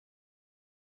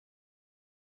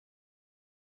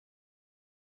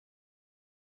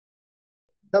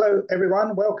Hello,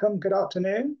 everyone. Welcome. Good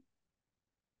afternoon.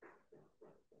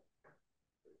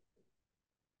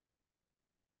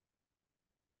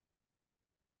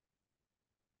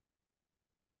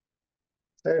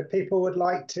 So if people would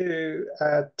like to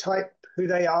type who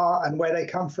they are and where they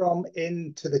come from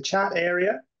into the chat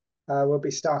area, we'll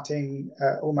be starting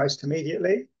almost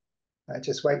immediately.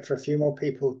 Just wait for a few more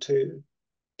people to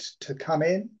come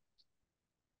in.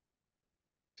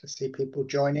 To see people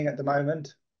joining at the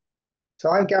moment. So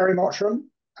I'm Gary Mottram,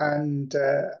 and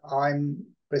I'm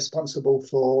responsible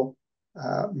for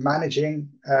managing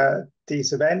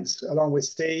these events along with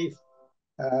Steve.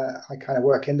 I kind of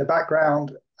work in the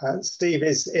background. Steve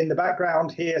is in the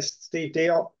background here. Steve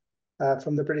Diop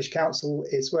from the British Council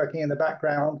is working in the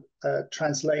background,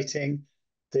 translating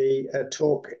the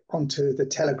talk onto the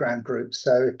Telegram group.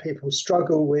 So if people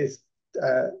struggle with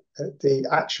the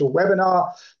actual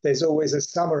webinar, there's always a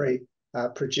summary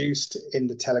produced in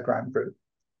the Telegram group.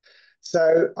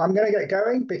 So I'm going to get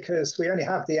going because we only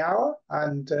have the hour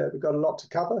and we've got a lot to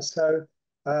cover. So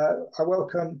I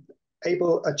welcome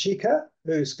Abel Ochika,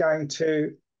 who's going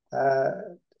to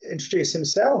introduce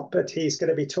himself, but he's going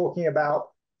to be talking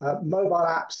about mobile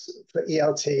apps for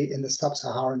ELT in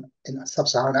Sub-Saharan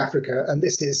Africa. And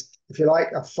this is, if you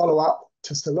like, a follow-up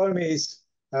to Salome's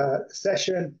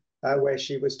session where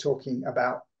she was talking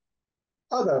about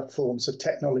other forms of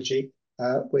technology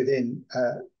within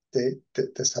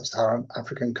the Sub-Saharan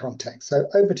African context. So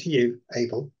over to you,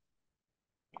 Abel.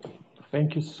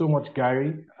 Thank you so much,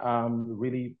 Gary. I'm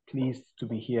really pleased to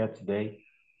be here today.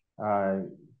 I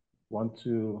want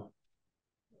to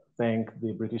thank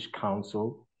the British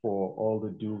Council for all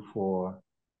they do for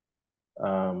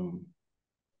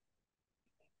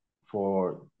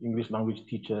English language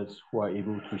teachers who are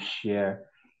able to share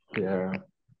their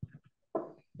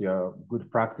good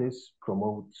practice,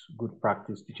 promote good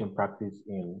practice, teaching practice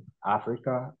in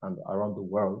Africa and around the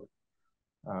world.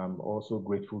 I'm also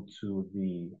grateful to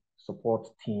the support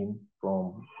team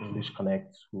from English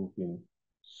Connect who've been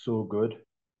so good.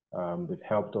 They've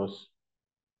helped us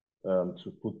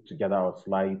to put together our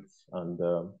slides and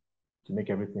to make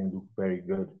everything look very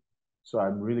good. So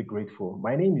I'm really grateful.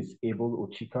 My name is Abel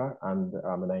Ochika, and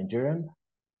I'm a Nigerian,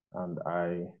 and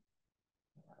I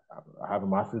have a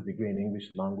master's degree in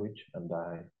English language, and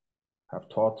I have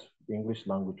taught English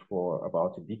language for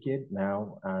about a decade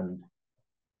now, and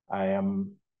I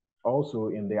am also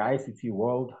in the ICT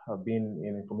world. I've been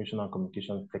in information and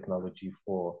communication technology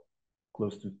for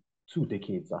close to 2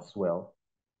 decades as well.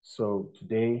 So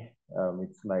today,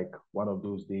 it's like one of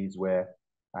those days where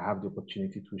I have the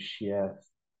opportunity to share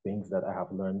things that I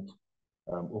have learned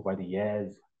over the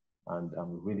years, and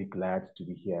I'm really glad to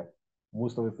be here.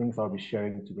 Most of the things I'll be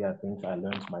sharing today are things I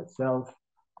learned myself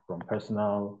from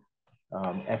personal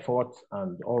effort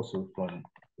and also from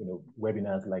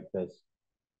webinars like this.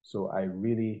 So I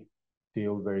really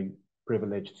feel very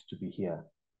privileged to be here.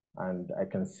 And I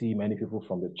can see many people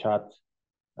from the chat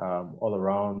all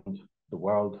around the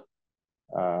world.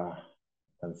 I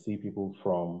can see people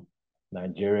from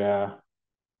Nigeria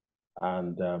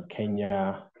and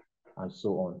Kenya and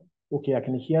so on. Okay, I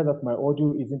can hear that my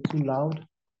audio isn't too loud.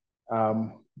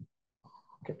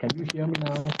 Can you hear me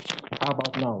now? How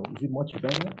about now? Is it much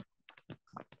better?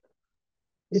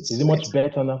 Is it much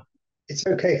better now? It's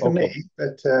okay for me,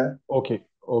 but okay.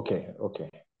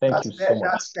 Thank you so much.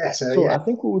 That's better. So yeah. I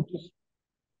think we would just.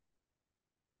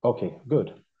 Okay,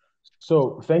 good.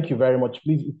 So thank you very much.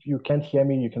 Please, if you can't hear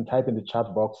me, you can type in the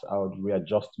chat box. I'll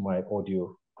readjust my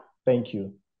audio. Thank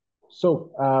you.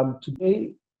 So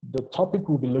today, the topic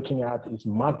we'll be looking at is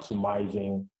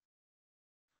maximizing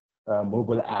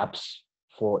mobile apps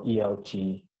for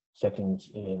ELT settings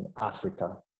in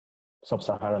Africa,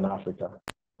 Sub-Saharan Africa.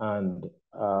 And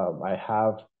I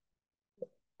have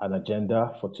an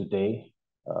agenda for today.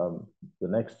 The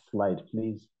next slide,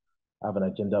 please. I have an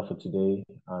agenda for today,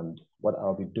 and what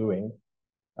I'll be doing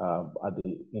at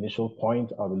the initial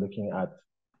point, I'll be looking at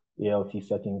ELT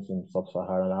settings in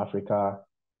Sub-Saharan Africa,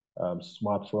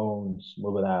 smartphones,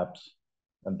 mobile apps,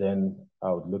 and then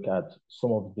I would look at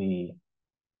some of the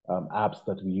apps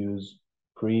that we use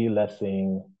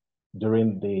pre-lesson,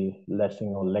 during the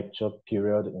lesson or lecture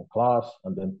period in class,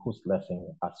 and then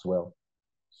post-lesson as well.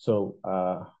 So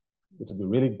it will be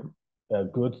really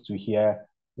good to hear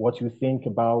what you think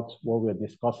about what we're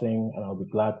discussing, and I'll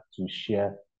be glad to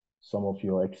share some of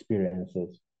your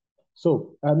experiences.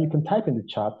 So you can type in the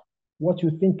chat what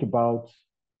you think about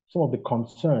some of the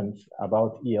concerns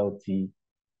about ELT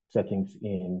settings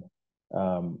in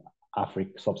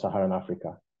Africa, Sub-Saharan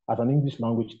Africa. As an English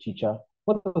language teacher,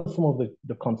 what are some of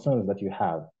the concerns that you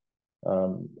have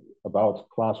about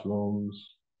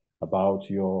classrooms, about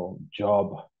your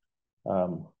job.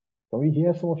 Can we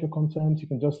hear some of your concerns? You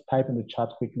can just type in the chat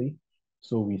quickly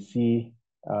so we see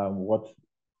what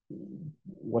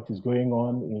is going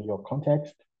on in your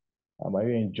context. Are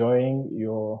you enjoying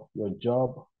your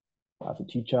job as a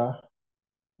teacher?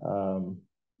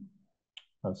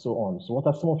 And so on. So what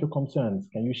are some of your concerns?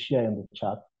 Can you share in the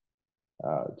chat?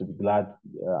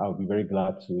 I'll be very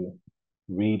glad to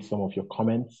read some of your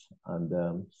comments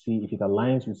and see if it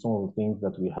aligns with some of the things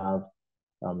that we have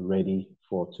ready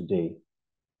for today.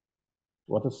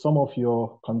 What are some of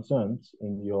your concerns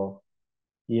in your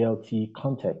ELT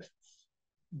contexts?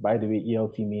 By the way,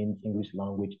 ELT means English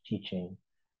language teaching.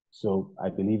 So I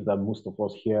believe that most of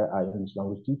us here are English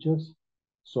language teachers.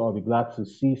 So I'll be glad to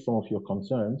see some of your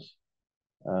concerns.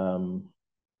 I'm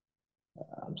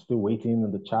still waiting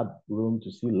in the chat room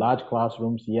to see large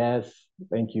classrooms. Yes,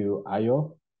 thank you,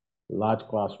 Ayo. Large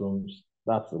classrooms,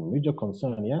 that's a major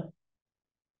concern, yeah?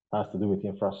 Has to do with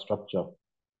infrastructure.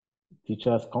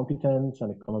 Teachers' competence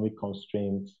and economic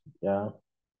constraints, yeah?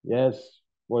 Yes,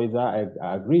 what is that?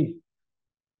 I agree.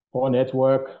 Poor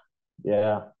network,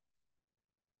 yeah.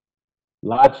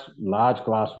 Large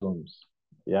classrooms,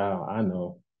 yeah, I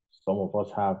know. Some of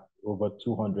us have over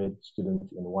 200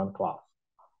 students in one class.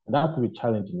 And that could be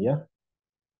challenging, yeah?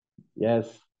 Yes,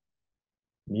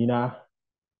 Nina,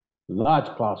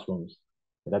 large classrooms.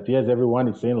 It appears everyone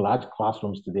is saying large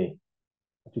classrooms today.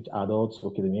 I teach adults,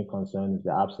 okay, the main concern is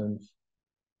the absence.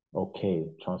 Okay,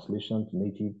 translation to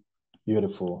native,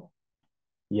 beautiful.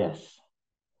 Yes.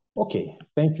 Okay,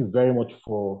 thank you very much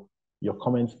for your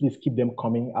comments. Please keep them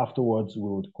coming. Afterwards, we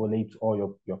would collate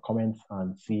all your comments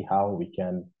and see how we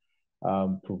can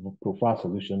provide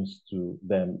solutions to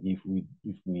them if we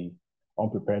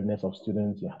unpreparedness of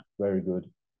students. Yeah, very good.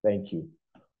 Thank you.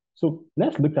 So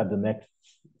let's look at the next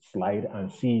slide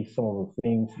and see some of the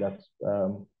things that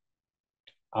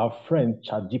our friend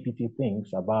ChatGPT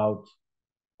thinks about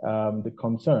the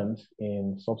concerns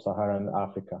in Sub-Saharan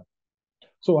Africa.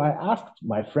 So I asked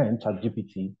my friend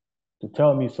ChatGPT to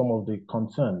tell me some of the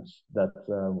concerns that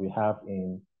we have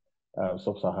in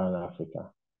Sub-Saharan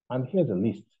Africa. And here's a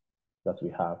list that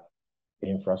we have: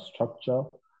 infrastructure,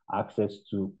 access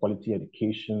to quality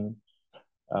education,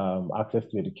 access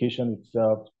to education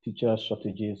itself, teacher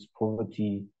shortages,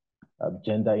 poverty,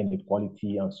 gender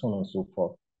inequality, and so on and so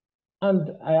forth.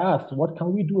 And I asked, what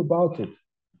can we do about it?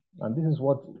 And this is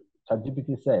what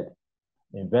ChatGPT said: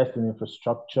 invest in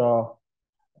infrastructure,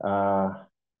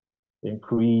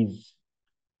 increase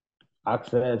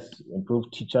access, improve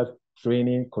teacher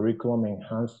training, curriculum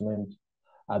enhancement,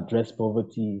 address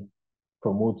poverty,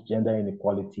 promote gender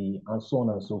inequality, and so on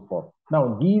and so forth.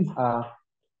 Now, these are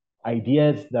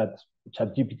ideas that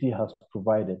ChatGPT has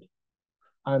provided.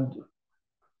 And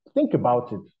think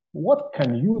about it. What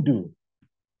can you do?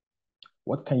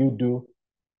 What can you do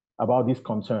about these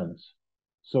concerns?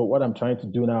 So what I'm trying to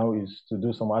do now is to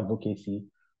do some advocacy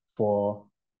for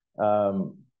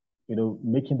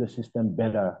making the system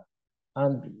better.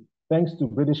 And thanks to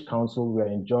British Council, we're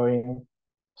enjoying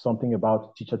something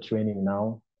about teacher training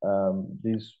now.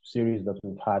 This series that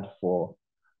we've had for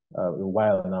a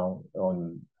while now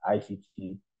on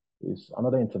ICT is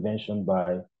another intervention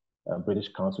by British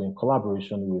Council in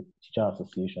collaboration with teacher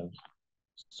associations.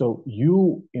 So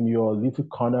you, in your little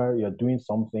corner, you're doing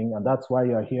something, and that's why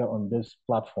you're here on this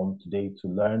platform today, to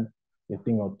learn a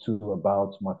thing or two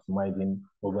about maximizing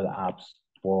mobile apps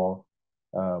for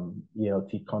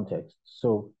ELT context.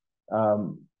 So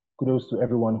kudos to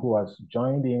everyone who has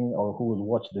joined in or who will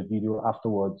watch the video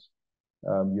afterwards.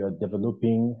 You're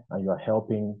developing and you're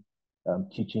helping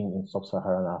teaching in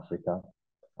Sub-Saharan Africa.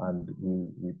 And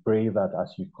we pray that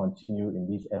as you continue in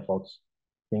these efforts,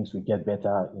 things will get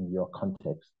better in your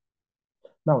context.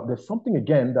 Now, there's something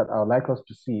again that I would like us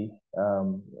to see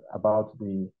about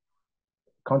the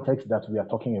context that we are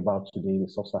talking about today,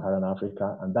 Sub-Saharan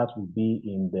Africa, and that will be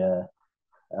in the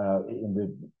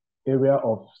area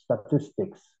of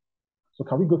statistics. So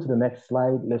can we go to the next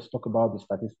slide? Let's talk about the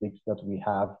statistics that we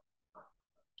have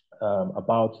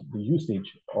about the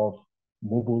usage of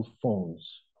mobile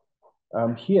phones.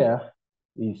 Here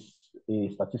is a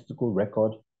statistical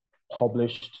record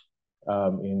published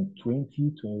in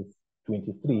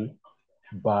 2023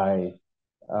 by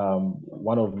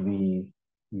one of the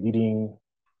leading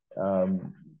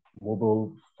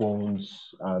mobile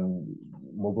phones and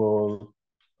mobile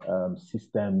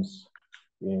systems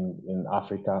in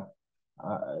Africa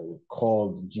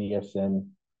called GSM.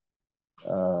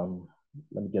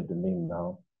 Let me get the name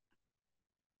now.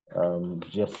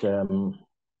 GSM.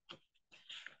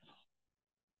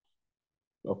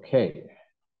 Okay.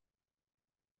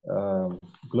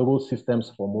 Global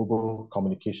Systems for Mobile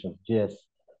Communications,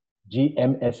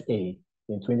 GMSA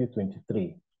in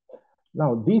 2023.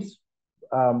 Now, these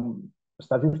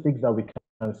statistics that we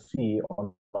can see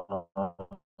on our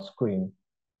screen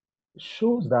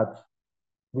shows that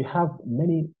we have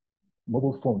many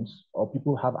mobile phones, or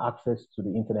people have access to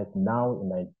the internet now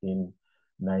in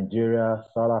Nigeria,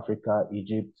 South Africa,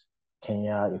 Egypt,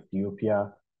 Kenya,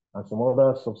 Ethiopia, and some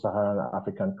other sub-Saharan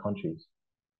African countries.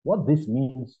 What this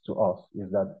means to us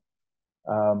is that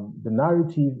the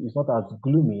narrative is not as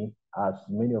gloomy as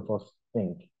many of us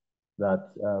think,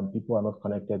 that people are not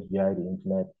connected via the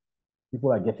internet.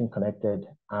 People are getting connected,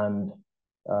 and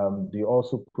they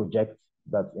also project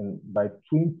that by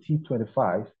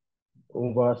 2025,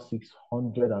 over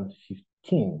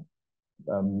 615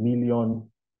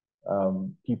 million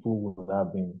people will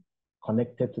have been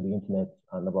connected to the internet,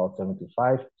 and about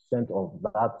 75% of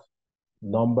that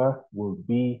number will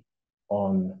be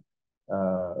on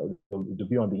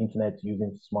the internet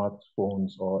using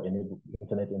smartphones or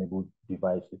internet-enabled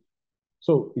devices.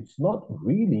 So it's not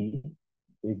really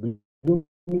a gloomy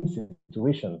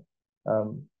situation.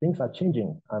 Things are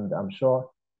changing, and I'm sure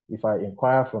if I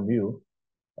inquire from you,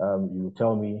 you will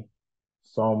tell me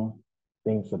some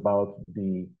things about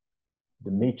the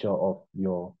nature of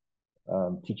your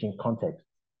teaching context.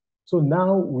 So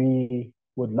now we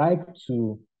would like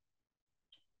to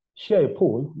share a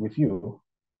poll with you.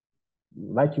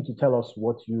 I'd like you to tell us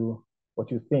what you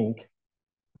think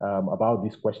about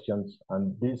these questions,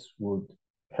 and this would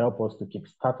help us to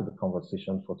kickstart the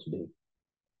conversation for today.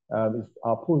 Is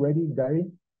our poll ready,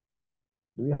 Gary?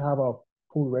 Do we have our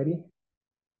poll ready?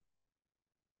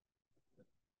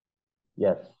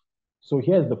 Yes. So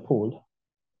here's the poll.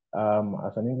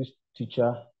 As an English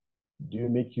teacher, do you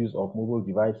make use of mobile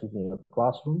devices in your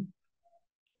classroom?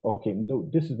 Okay, no,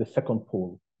 this is the second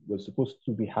poll. We're supposed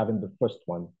to be having the first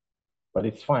one, but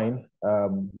it's fine.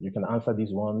 You can answer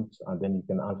these ones, and then you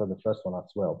can answer the first one as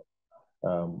well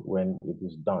when it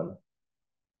is done.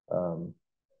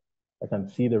 I can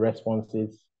see the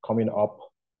responses coming up.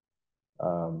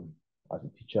 As a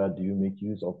teacher, do you make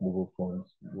use of mobile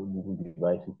phones, mobile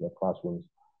devices in your classrooms?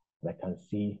 And I can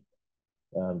see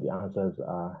the answers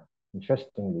are,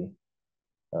 interestingly,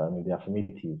 in the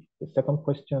affirmative. The second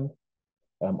question,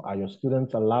 are your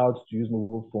students allowed to use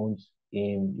mobile phones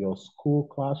in your school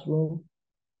classroom?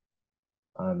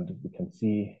 And we can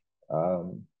see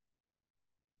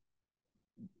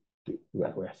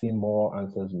we're seeing more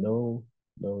answers, no,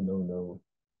 no, no, no.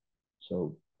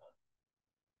 So,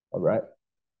 all right.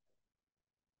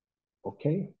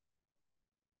 Okay.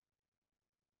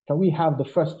 Can we have the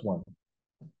first one?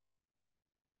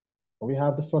 Can we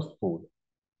have the first poll?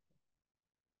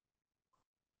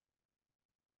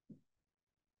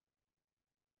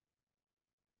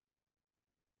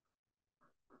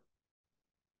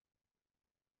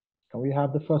 Can we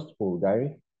have the first poll,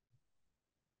 Gary?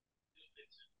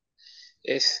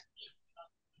 Yes.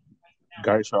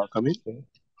 Gary, shall I come in? Okay.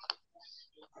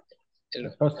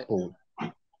 The first poll.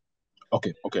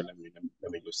 Okay. Let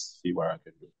me just see what I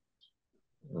can do.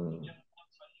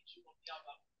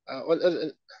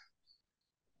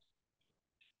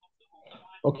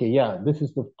 Okay, yeah, this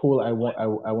is the poll I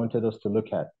wanted us to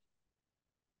look at.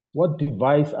 What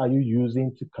device are you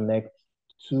using to connect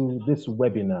to this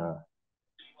webinar?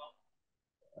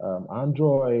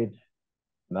 Android,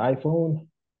 an iPhone?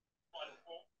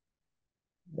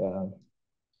 Yeah.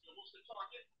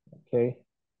 Okay.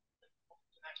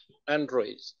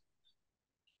 Android.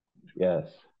 Yes.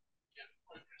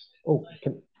 Oh,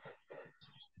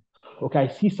 okay, I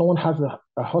see someone has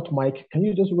a hot mic. Can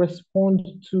you just respond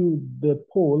to the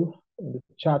poll in the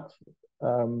chat?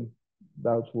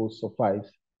 That will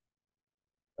suffice.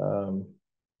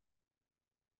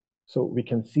 So we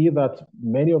can see that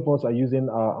many of us are using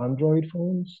our Android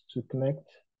phones to connect.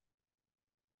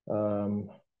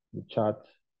 The chat,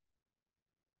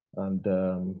 and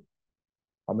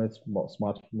how many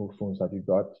smartphones have you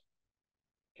got?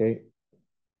 Okay,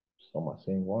 some are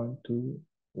saying 1, 2,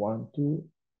 1, 2.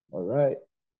 All right.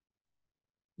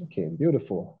 Okay,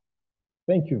 beautiful.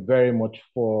 Thank you very much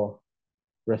for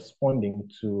responding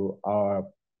to our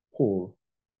poll.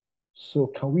 So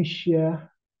can we share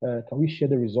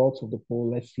the results of the poll?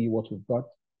 Let's see what we've got.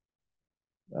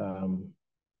 You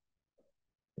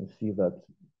can see that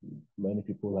many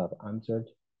people have answered.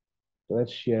 So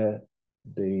let's share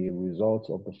the results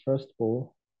of the first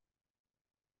poll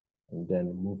and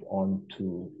then move on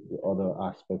to the other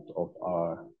aspect of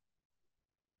our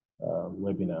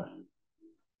webinar.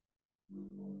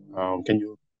 Can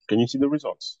you see the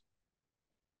results?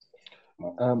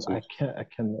 I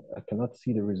cannot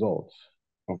see the results.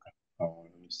 Okay. Let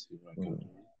me see what I can do.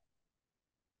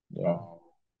 Yeah.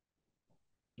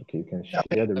 Okay, you can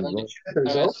share the results. Share the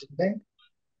results, I think.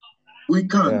 We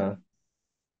can. Yeah.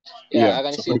 Yeah, I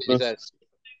can see the results.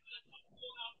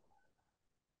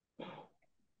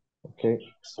 Okay.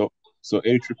 So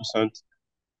 83%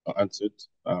 answered.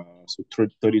 So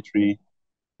 33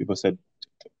 people said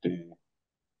they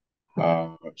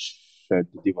shared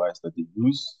the device that they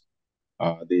use.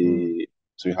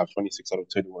 So you have 26 out of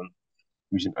 31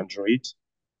 using Android,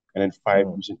 and then 5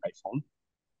 using iPhone.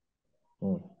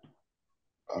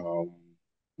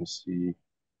 Let's see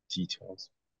details.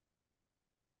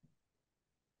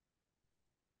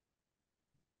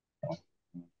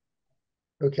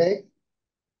 Okay.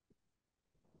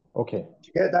 Okay. Did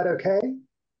you get that okay?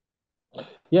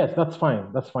 Yes, that's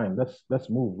fine. That's fine. Let's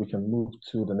move. We can move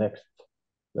to the next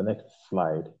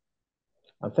slide.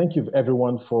 And thank you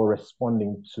everyone for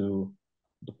responding to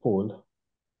the poll.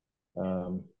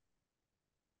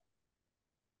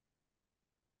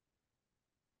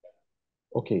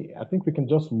 Okay, I think we can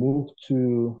just move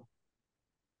to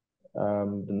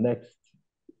the next.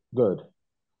 Good.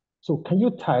 So can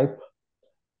you type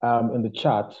in the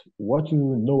chat what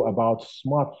you know about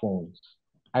smartphones?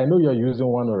 I know you're using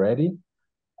one already,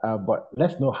 but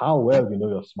let's know how well you know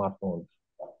your smartphone.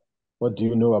 What do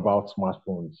you know about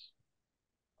smartphones?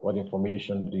 What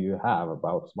information do you have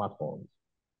about smartphones?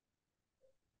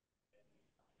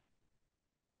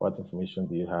 What information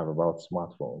do you have about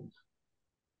smartphones?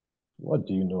 What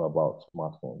do you know about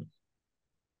smartphones?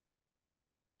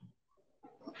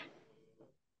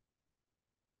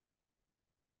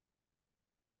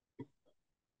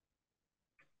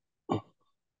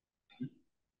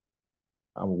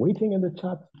 I'm waiting in the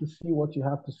chat to see what you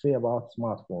have to say about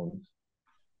smartphones.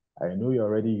 I know you're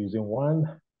already using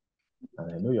one,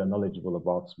 and I know you're knowledgeable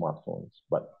about smartphones,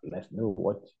 but let's know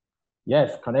what.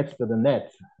 Yes, connects to the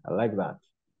net. I like that.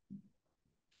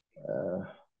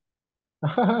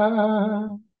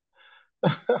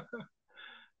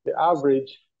 The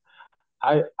average,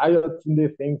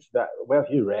 Ayotunde thinks that, well,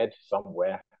 he read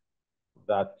somewhere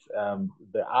that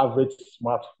the average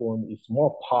smartphone is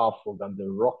more powerful than the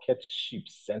rocket ship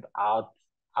sent out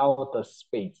outer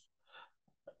space.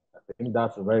 I think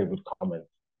that's a very good comment.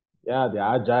 Yeah, they're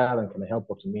agile and can help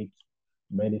automate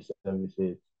many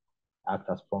services, act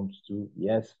as prompts too.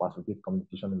 Yes, facilitate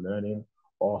communication and learning.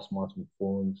 All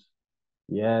smartphones.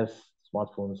 Yes,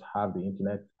 smartphones have the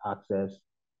internet access.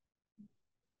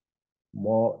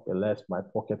 More or less my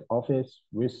pocket office.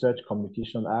 Research,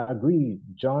 communication. I agree,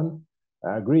 John.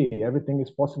 I agree. Everything is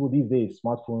possible these days.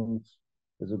 Smartphones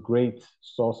is a great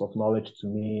source of knowledge to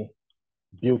me.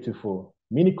 Beautiful.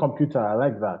 Mini computer, I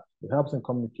like that. It helps in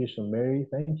communication, Mary.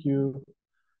 Thank you.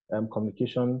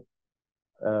 Communication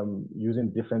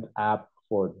using different apps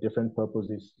for different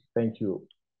purposes. Thank you.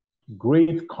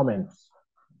 Great comments.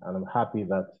 And I'm happy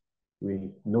that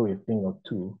we know a thing or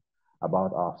two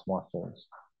about our smartphones.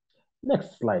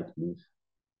 Next slide, please.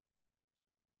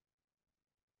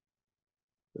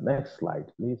 The next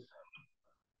slide, please.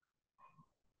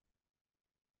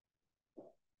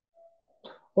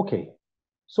 Okay,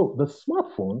 so the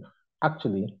smartphone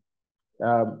actually,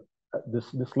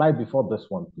 the slide before this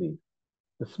one, please.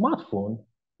 The smartphone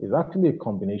is actually a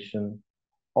combination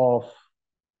of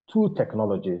two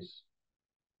technologies.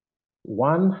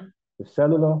 One, the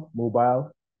cellular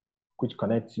mobile, which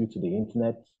connects you to the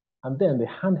internet, and then the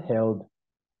handheld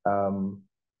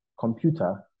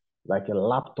computer, like a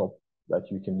laptop that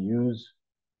you can use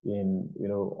in,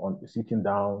 on sitting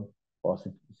down or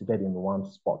seated in one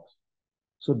spot.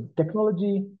 So the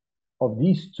technology of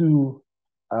these two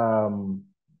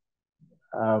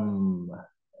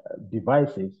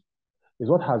devices is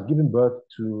what has given birth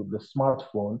to the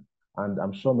smartphone. And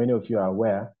I'm sure many of you are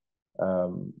aware,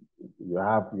 you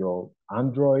have your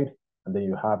Android and then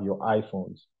you have your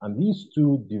iPhones. And these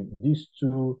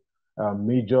two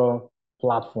major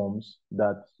platforms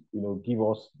that give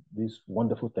us this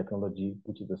wonderful technology,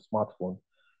 which is a smartphone,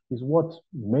 is what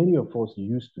many of us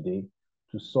use today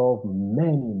to solve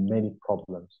many, many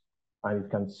problems. And it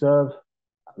can serve,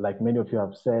 like many of you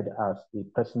have said, as a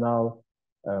personal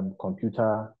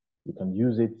computer. You can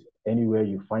use it anywhere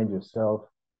you find yourself,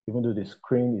 even though the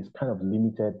screen is kind of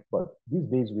limited. But these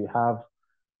days we have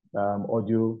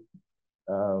audio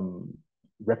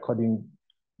recording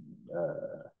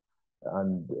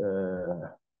and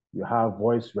you have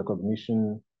voice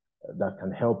recognition that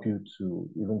can help you to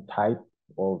even type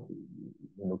or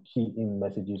key in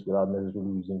messages without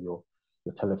necessarily using your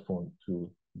telephone to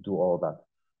do all that.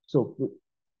 So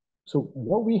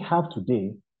what we have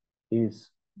today is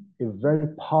a very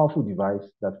powerful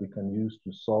device that we can use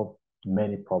to solve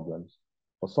many problems.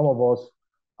 For some of us,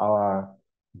 our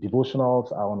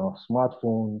devotionals are on our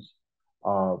smartphones.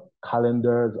 our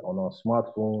calendars on our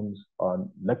smartphones, our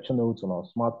lecture notes on our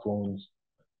smartphones.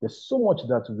 There's so much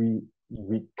that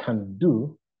we can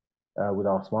do with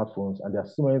our smartphones, and there are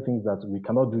so many things that we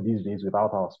cannot do these days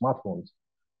without our smartphones.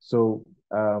 So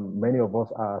many of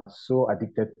us are so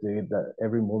addicted to it that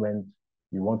every moment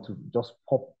you want to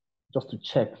just to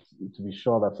check to be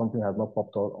sure that something has not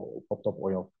popped up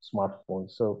on your smartphone.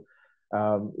 So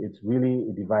it's really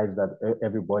a device that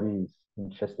everybody is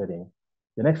interested in.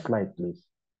 The next slide, please.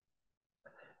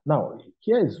 Now,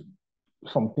 here is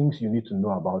some things you need to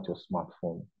know about your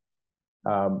smartphone.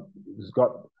 It's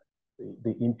got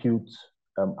the input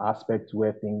aspect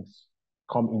where things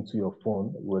come into your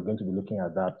phone. We're going to be looking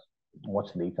at that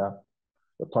much later.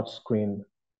 The touch screen,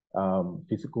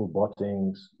 physical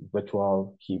buttons,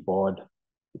 virtual keyboard,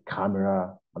 the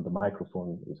camera, and the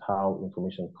microphone is how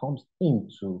information comes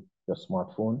into your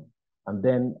smartphone. And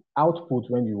then output,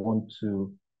 when you want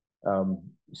to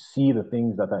see the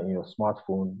things that are in your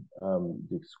smartphone,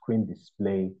 the screen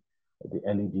display, the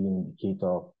LED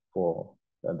indicator for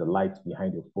the lights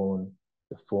behind your phone,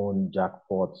 the phone jack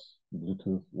ports,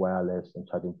 Bluetooth, wireless, and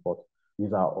charging port.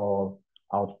 These are all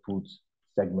output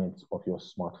segments of your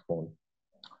smartphone.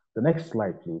 The next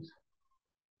slide, please.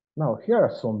 Now, here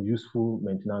are some useful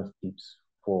maintenance tips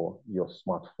for your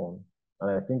smartphone. And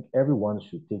I think everyone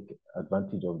should take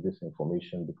advantage of this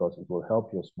information because it will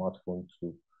help your smartphone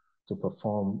to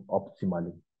perform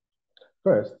optimally.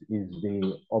 First is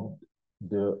the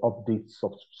update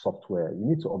software. You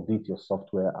need to update your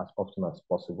software as often as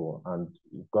possible. And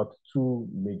you've got two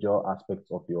major aspects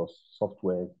of your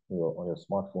software on your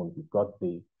smartphone. You've got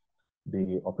the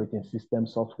operating system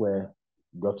software.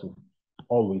 You've got to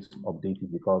always update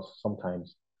it because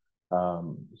sometimes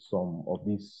some of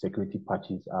these security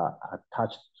patches are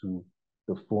attached to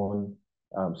the phone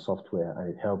software, and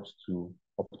it helps to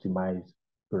optimize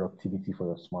productivity for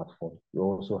your smartphone. You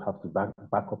also have to back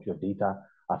up your data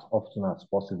as often as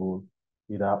possible,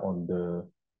 either on the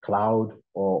cloud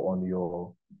or on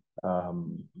your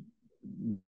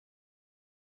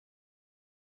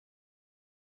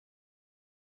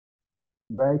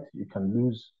right. You can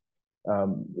lose,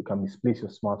 you can misplace your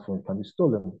smartphone, it can be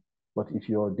stolen. But if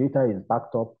your data is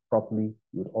backed up properly,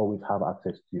 you'd always have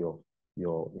access to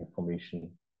your information.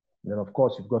 And then, of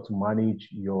course, you've got to manage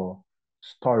your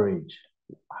storage.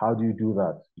 How do you do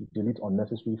that? You delete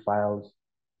unnecessary files.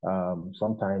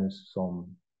 Sometimes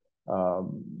some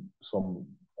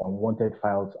unwanted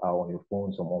files are on your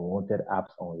phone, some unwanted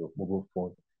apps are on your mobile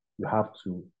phone. You have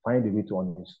to find a way to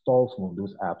uninstall some of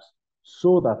those apps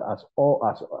so that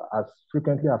as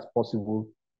frequently as possible,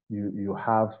 you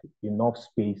have enough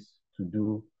space to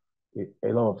do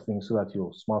a lot of things so that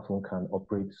your smartphone can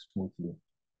operate smoothly.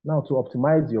 Now, to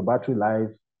optimize your battery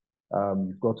life,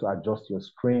 you've got to adjust your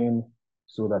screen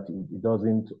so that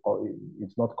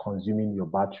it's not consuming your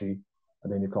battery.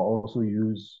 And then you can also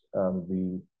use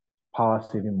the power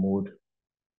saving mode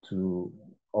to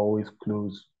always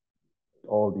close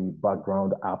all the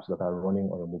background apps that are running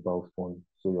on your mobile phone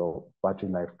so your battery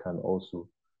life can also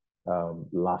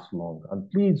last long. And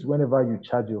please, whenever you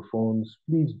charge your phones,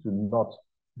 please do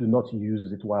not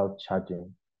use it while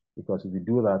charging, because if you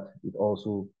do that, it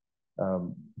also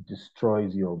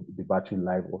destroys the battery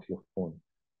life of your phone.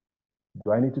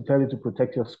 Do I need to tell you to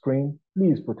protect your screen?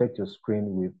 Please protect your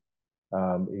screen with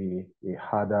a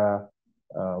harder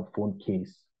phone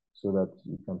case so that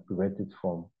you can prevent it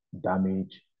from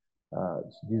damage.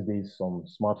 These days, some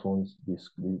smartphones,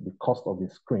 the cost of the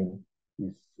screen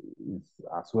is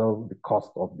as well the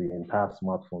cost of the entire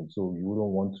smartphone. So you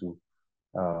wouldn't want to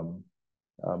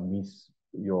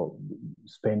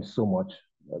spend so much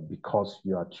because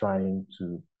you are trying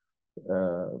to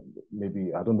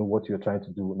maybe, I don't know what you're trying to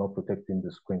do, not protecting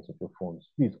the screens of your phones.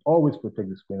 Please always protect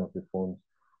the screen of your phones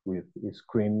with a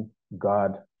screen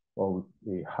guard or with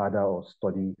a harder or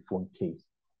sturdy phone case.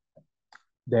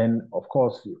 Then, of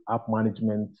course, app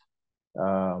management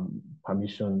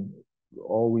permission.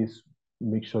 Always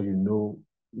make sure you know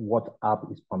what app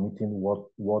is permitting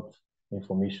what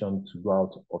information to go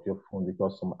out of your phone,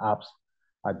 because some apps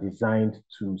are designed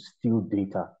to steal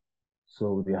data.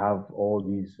 So they have all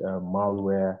these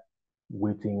malware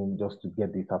waiting just to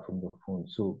get data from your phone.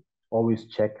 So always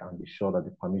check and be sure that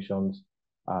the permissions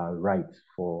are right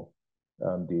for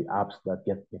the apps that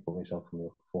get information from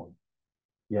your phone.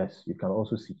 Yes, you can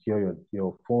also secure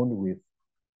your phone with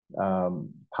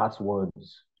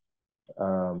passwords.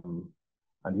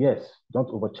 And yes, don't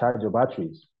overcharge your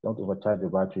batteries. Don't overcharge your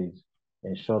batteries.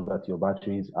 Ensure that your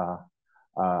batteries are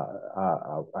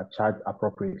charged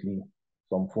appropriately.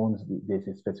 Some phones, there's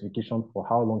a specification for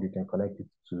how long you can connect it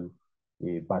to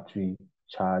a battery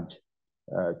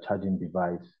charging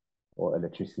device. or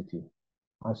electricity,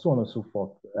 and so on and so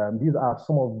forth. These are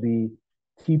some of the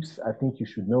tips I think you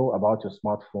should know about your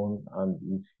smartphone. And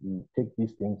if you take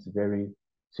these things very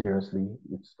seriously,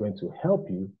 it's going to help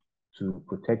you to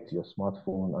protect your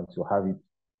smartphone and to have it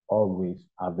always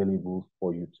available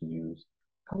for you to use.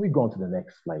 Can we go on to the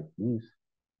next slide, please?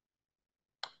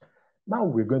 Now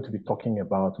we're going to be talking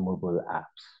about mobile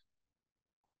apps.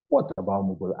 What about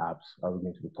mobile apps are we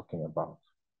going to be talking about?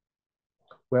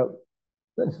 Well,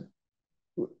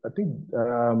 I think,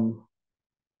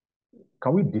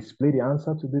 can we display the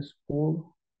answer to this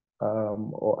poll?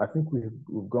 Or I think we've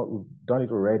done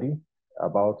it already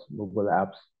about mobile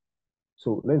apps.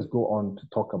 So let's go on to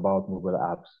talk about mobile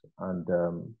apps. And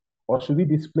or should we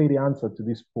display the answer to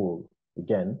this poll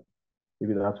again?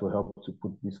 Maybe that will help to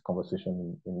put this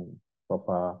conversation in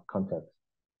proper context.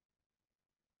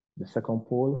 The second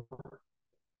poll,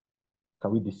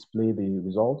 can we display the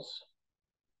results?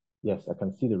 Yes, I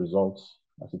can see the results.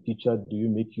 As a teacher, do you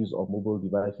make use of mobile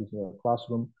devices in your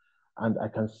classroom? And I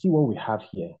can see what we have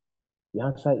here. The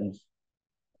answer is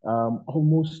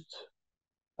almost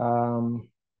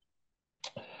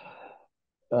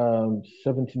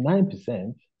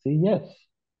 79% say yes.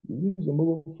 You use your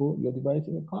mobile phone, your device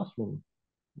in your classroom.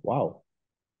 Wow.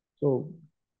 So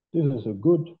this is a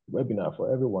good webinar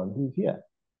for everyone who's here.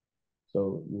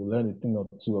 So you'll learn a thing or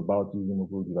two about using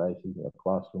mobile devices in your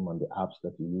classroom and the apps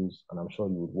that you use. And I'm sure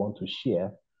you would want to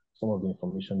share some of the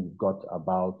information you've got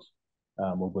about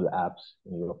mobile apps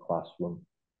in your classroom.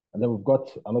 And then we've got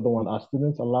another one. Are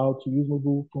students allowed to use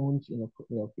mobile phones in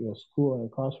your school and your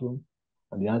classroom?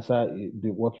 And the answer,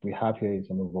 what we have here is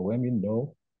an overwhelming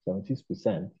no,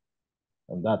 76%.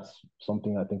 And that's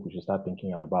something I think we should start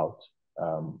thinking about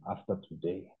after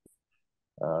today.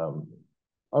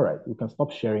 All right, we can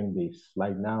stop sharing this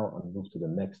slide now and move to the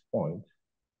next point.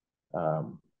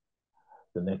 The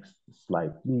next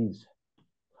slide, please.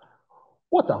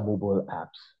 What are mobile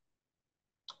apps?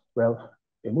 Well,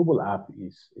 a mobile app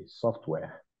is a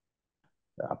software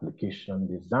application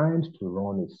designed to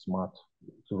run on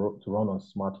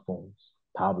smartphones,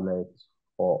 tablets,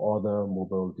 or other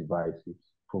mobile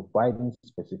devices, providing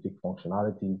specific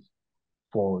functionalities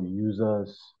for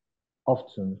users,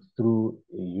 often through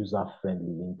a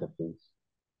user-friendly interface.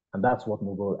 And that's what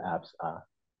mobile apps are.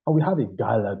 And we have a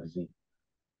galaxy,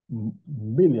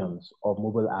 millions of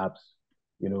mobile apps,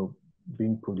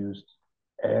 being produced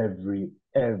every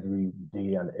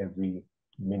day and every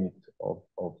minute of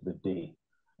the day.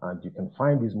 And you can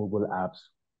find these mobile apps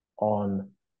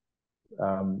on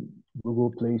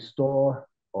Google Play Store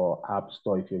or App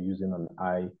Store if you're using an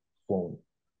iPhone.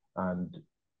 And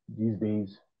these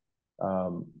days,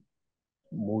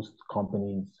 most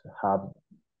companies have,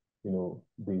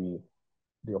 the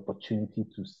opportunity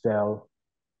to sell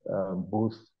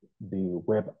both the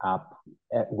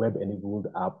web-enabled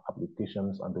app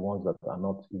applications and the ones that are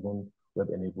not even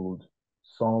web-enabled.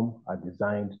 Some are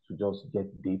designed to just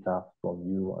get data from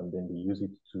you and then they use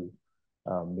it to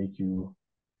make you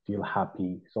feel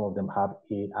happy. Some of them have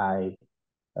AI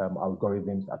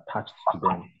algorithms attached to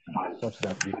them such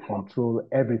that they control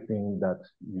everything that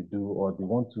you do, or they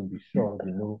want to be sure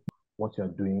they know what you're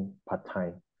doing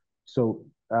part-time. So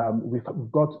we've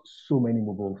got so many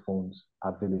mobile phones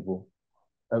available,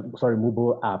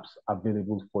 mobile apps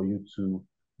available for you to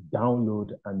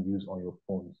download and use on your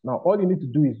phones. Now, all you need to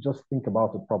do is just think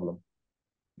about a problem.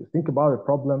 You think about a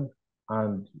problem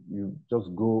and you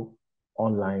just go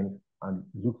online and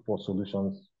look for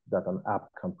solutions that an app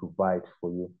can provide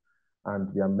for you.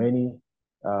 And there are many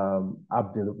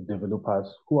app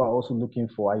developers who are also looking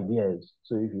for ideas.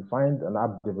 So if you find an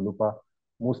app developer,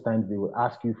 most times they will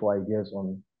ask you for ideas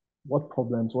on what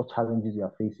problems, what challenges you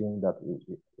are facing that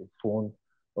a phone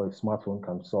or a smartphone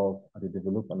can solve, and they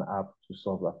develop an app to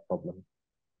solve that problem.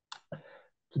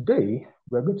 Today,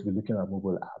 we're going to be looking at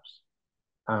mobile apps.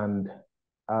 And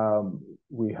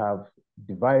we have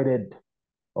divided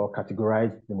or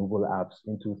categorized the mobile apps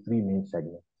into three main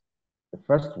segments. The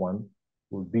first one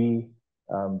will be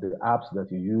the apps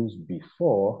that you use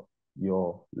before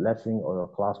your lesson or your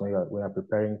class when you're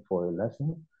preparing for a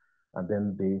lesson. And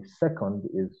then the second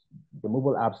is the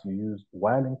mobile apps you use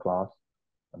while in class.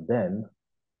 And then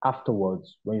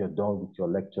afterwards, when you're done with your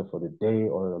lecture for the day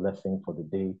or your lesson for the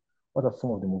day, what are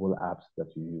some of the mobile apps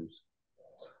that you use?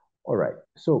 All right,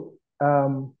 so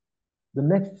the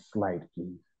next slide,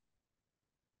 please.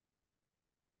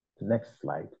 The next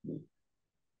slide, please.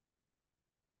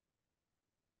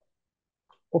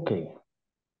 Okay,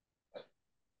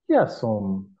 here are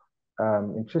some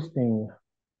interesting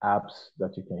apps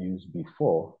that you can use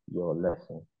before your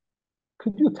lesson.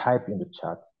 Could you type in the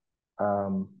chat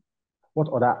what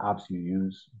other apps you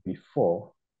use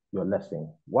before your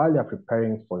lesson, while you're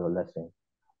preparing for your lesson,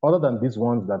 other than these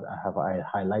ones that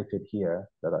I highlighted here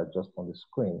that are just on the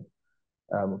screen,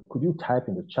 could you type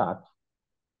in the chat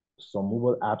some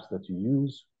mobile apps that you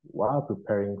use while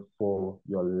preparing for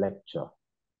your lecture?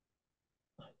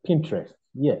 Pinterest,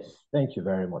 yes, thank you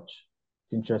very much.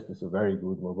 Pinterest is a very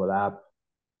good mobile app.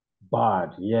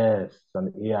 Bard, yes, it's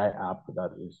an AI app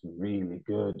that is really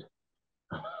good.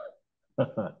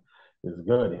 It's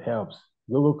good, it helps.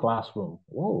 Google Classroom,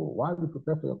 whoa, why do you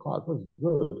prepare for your class? That's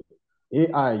good.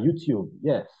 AI, YouTube,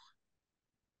 yes.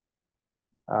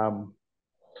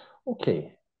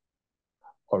 Okay,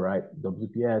 all right,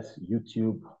 WPS,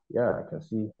 YouTube, yeah, I can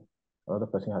see another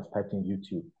person has typed in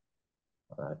YouTube.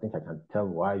 I think I can tell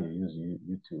why you use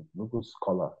YouTube. Google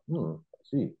Scholar,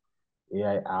 see.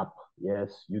 AI app,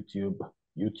 yes, YouTube.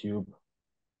 You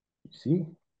see?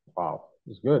 Wow,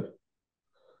 it's good.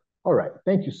 All right,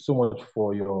 thank you so much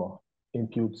for your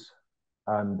inputs.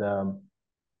 And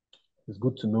it's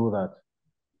good to know that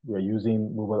we're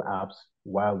using mobile apps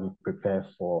while we prepare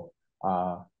for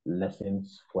our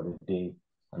lessons for the day.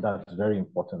 And that's very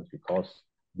important because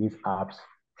these apps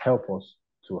help us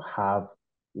to have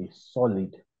a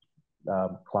solid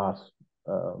class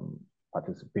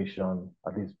participation.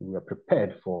 At least we are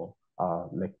prepared for our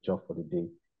lecture for the day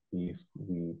if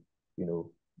we,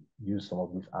 use some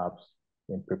of these apps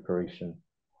in preparation.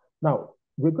 Now,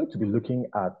 we're going to be looking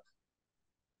at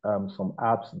some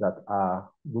apps that are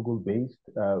Google-based,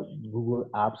 Google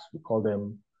apps. We call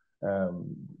them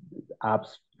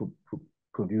apps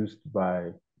produced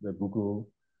by the Google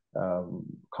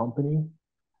company.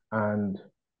 And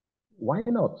why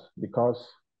not? Because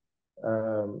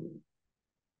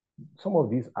some of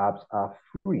these apps are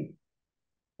free.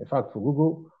 In fact, for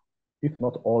Google, if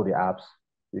not all the apps,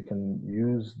 you can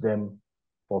use them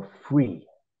for free.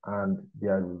 And they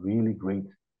are really great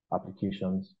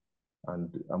applications. And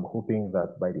I'm hoping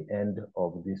that by the end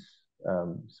of this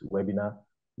webinar,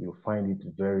 you'll find it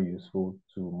very useful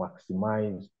to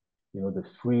maximize, the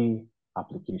free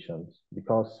applications,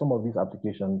 because some of these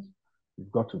applications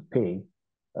you've got to pay,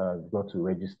 you've got to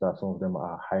register. Some of them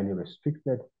are highly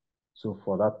restricted. So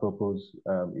for that purpose,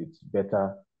 it's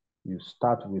better you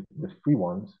start with the free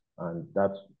ones, and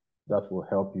that will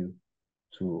help you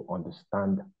to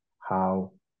understand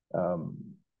how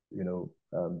you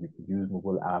could use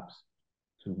mobile apps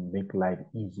to make life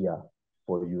easier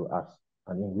for you as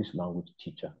an English language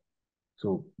teacher.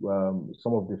 So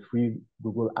some of the free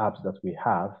Google apps that we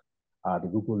have are the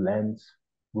Google Lens,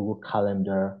 Google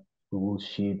Calendar, Google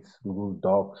Sheets, Google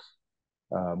Docs,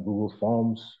 Google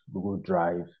Forms, Google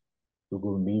Drive,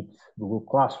 Google Meet, Google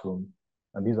Classroom,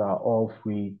 and these are all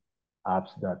free apps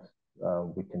that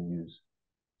we can use.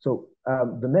 So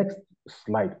the next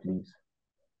slide, please.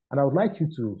 And I would like you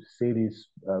to say this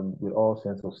with all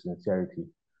sense of sincerity.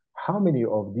 How many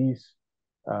of these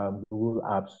Google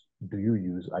apps do you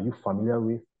use? Are you familiar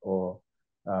with, or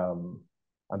and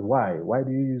why? Why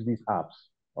do you use these apps?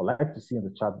 I'd like to see in the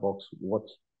chat box what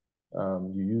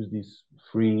you use these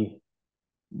free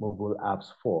mobile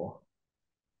apps for,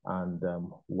 and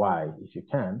why. If you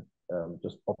can,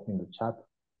 just pop in the chat,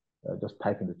 just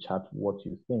type in the chat what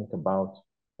you think about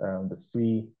the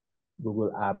free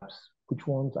Google apps. Which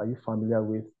ones are you familiar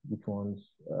with? Which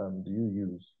ones do you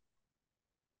use?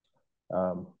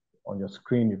 On your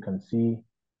screen, you can see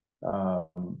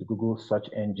the Google search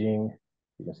engine.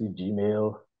 You can see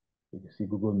Gmail. You can see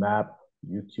Google Map,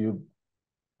 YouTube,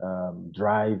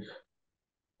 Drive,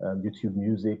 YouTube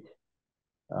Music.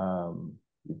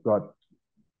 You've got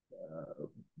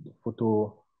the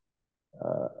photo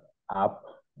app.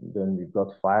 Then we've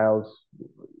got files,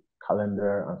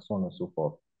 calendar, and so on and so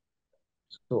forth.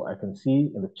 So I can see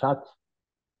in the chat,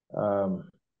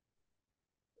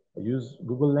 I use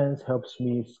Google Lens, helps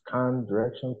me scan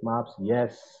directions, maps.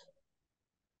 Yes.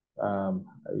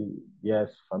 Yes,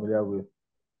 familiar with,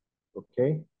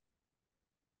 okay.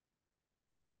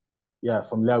 Yeah,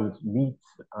 familiar with Meet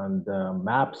and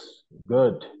Maps.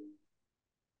 Good.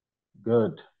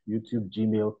 Good. YouTube,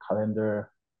 Gmail,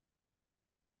 Calendar,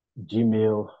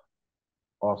 Gmail.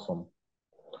 Awesome.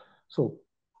 So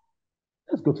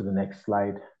let's go to the next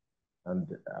slide. And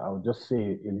I'll just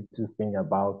say a little thing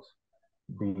about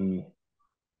the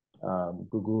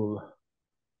Google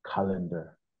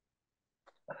Calendar.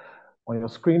 On your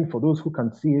screen, for those who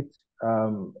can see it,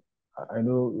 I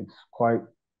know it's quite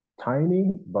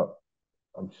tiny, but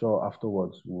I'm sure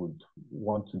afterwards we would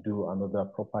want to do another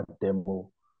proper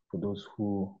demo for those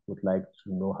who would like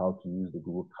to know how to use the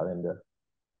Google Calendar.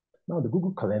 Now, the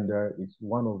Google Calendar is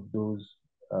one of those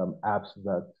apps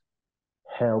that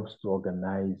helps to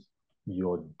organize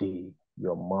your day,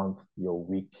 your month, your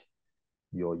week,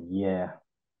 your year,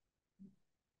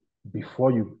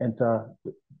 before you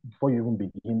even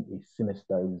begin a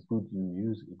semester, it's good you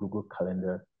use a Google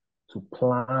Calendar to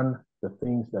plan the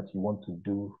things that you want to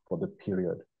do for the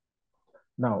period.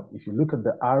 Now, if you look at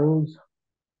the arrows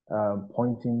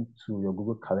pointing to your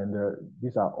Google Calendar,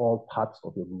 these are all parts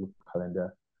of your Google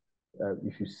Calendar.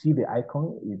 If you see the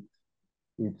icon,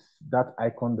 it's that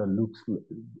icon that looks,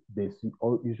 there's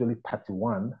usually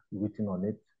 31 written on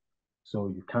it,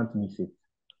 so you can't miss it.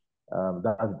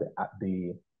 That's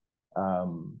the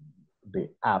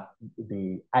app,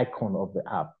 the icon of the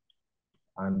app,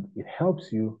 and it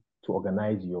helps you to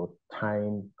organize your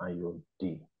time and your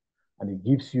day, and it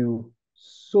gives you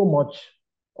so much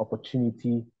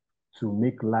opportunity to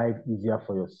make life easier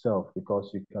for yourself, because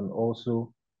you can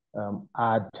also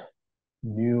add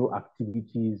new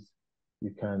activities.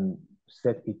 You can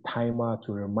set a timer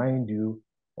to remind you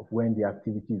of when the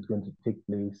activity is going to take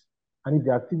place. And if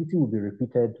the activity will be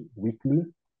repeated weekly,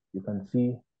 you can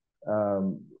see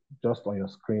just on your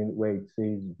screen where it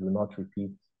says do not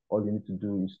repeat. All you need to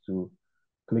do is to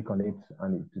click on it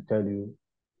and to tell you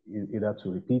either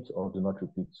to repeat or do not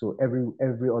repeat. So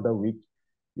every other week,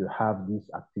 you have this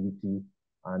activity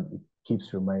and it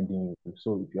keeps reminding you.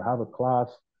 So if you have a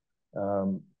class,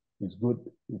 it's good.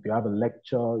 If you have a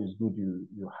lecture, it's good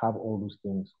you have all those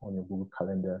things on your Google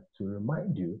Calendar to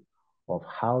remind you of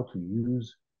how to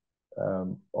use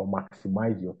or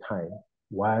maximize your time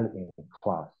while in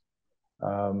class.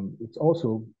 It's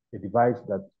also a device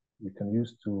that you can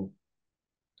use to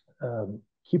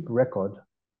keep record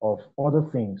of other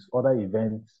things, other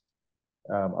events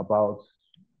about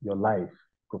your life,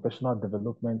 professional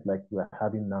development like we're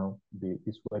having now,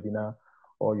 this webinar,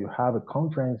 or you have a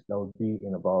conference that will be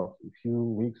in about a few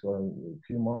weeks or a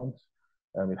few months.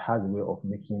 It has a way of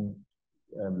making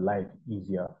life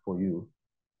easier for you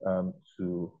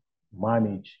to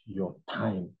manage your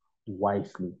time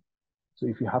wisely. So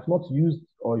if you have not used,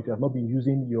 or if you have not been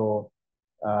using your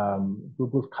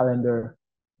Google Calendar,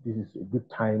 this is a good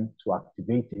time to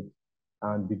activate it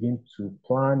and begin to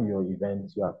plan your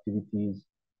events, your activities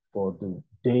for the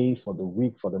day, for the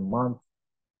week, for the month,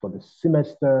 for the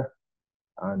semester,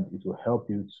 and it will help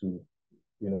you to,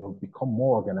 become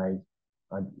more organized,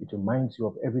 and it reminds you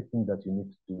of everything that you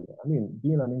need to do. I mean,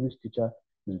 being an English teacher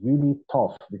is really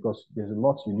tough because there's a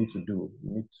lot you need to do.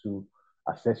 You need to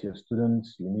assess your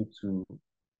students. You need to,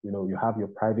 you have your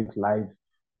private life.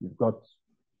 You've got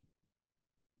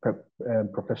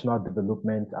professional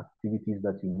development activities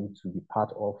that you need to be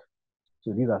part of.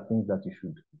 So these are things that you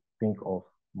should think of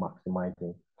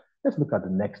maximizing. Let's look at the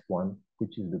next one,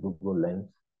 which is the Google Lens.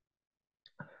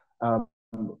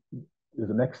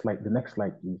 The next slide,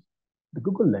 please. The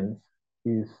Google Lens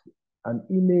is an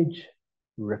image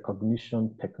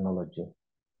recognition technology.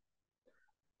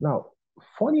 Now,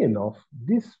 funny enough,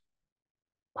 this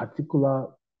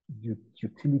particular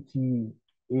utility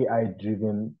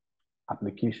AI-driven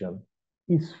application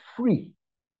is free.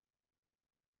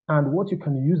 And what you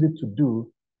can use it to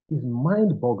do is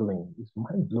mind-boggling, it's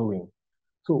mind-blowing.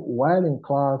 So while in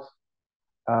class,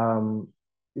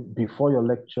 before your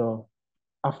lecture,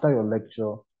 after your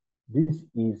lecture, this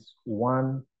is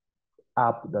one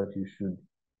app that you should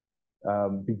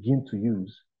begin to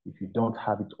use. If you don't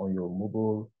have it on your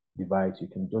mobile device, you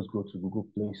can just go to Google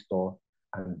Play Store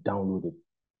and download it.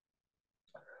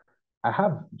 I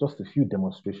have just a few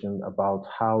demonstrations about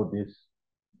how this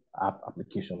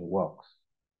application works.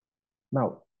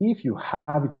 Now, if you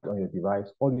have it on your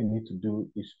device, all you need to do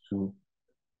is to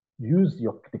use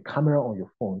the camera on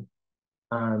your phone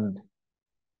and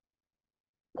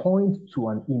point to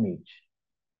an image,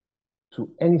 to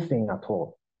anything at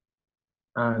all,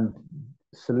 and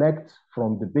select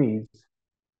from the base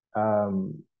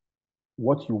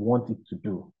what you want it to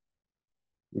do.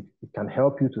 It can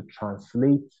help you to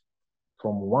translate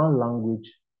from one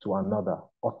language to another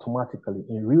automatically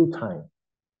in real time.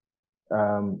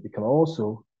 It can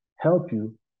also help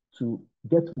you to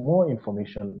get more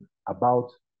information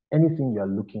about anything you're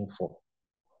looking for.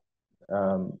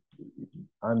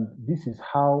 And this is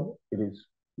how it is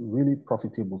really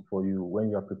profitable for you when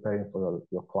you're preparing for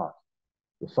your class.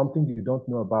 There's something you don't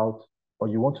know about or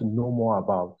you want to know more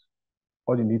about,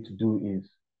 all you need to do is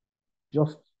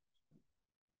just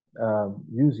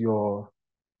use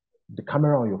the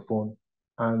camera on your phone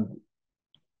and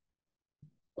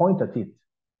point at it,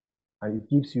 and it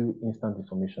gives you instant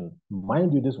information.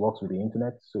 Mind you, this works with the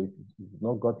internet, so if you've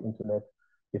not got internet,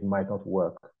 it might not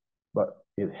work, but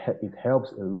it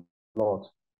helps a lot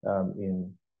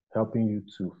in helping you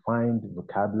to find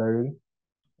vocabulary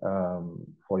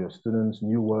for your students,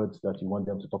 new words that you want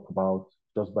them to talk about,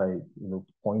 just by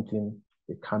pointing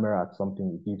a camera at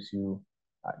something. It gives you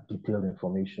detailed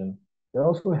information. It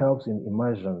also helps in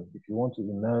immersion. If you want to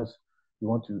immerse,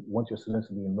 want your students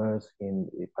to be immersed in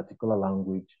a particular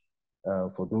language.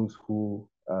 For those who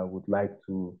would like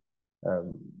to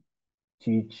um,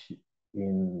 teach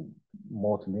in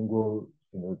multilingual,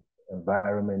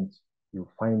 environments, you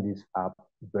find this app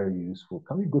very useful.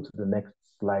 Can we go to the next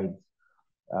slide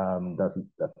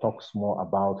that talks more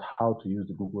about how to use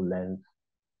the Google Lens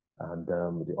and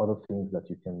the other things that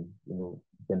you can,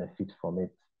 benefit from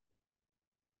it.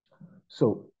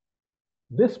 So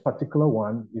this particular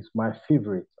one is my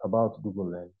favorite about Google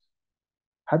Lens.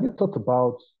 Have you thought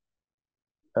about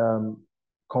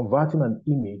converting an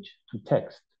image to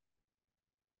text?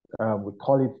 We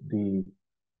call it the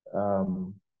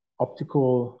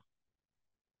optical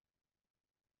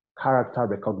character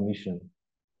recognition,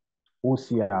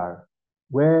 OCR,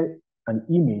 where an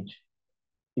image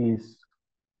is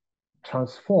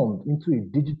transformed into a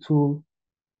digital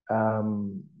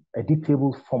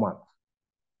editable format.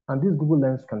 And this Google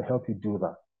Lens can help you do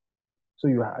that. So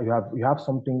you have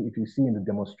something, if you see in the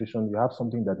demonstration, you have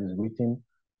something that is written,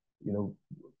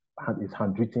 is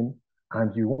handwritten,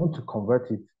 and you want to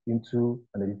convert it into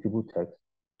an editable text.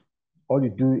 All you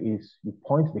do is you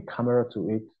point the camera to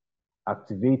it,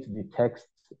 activate the text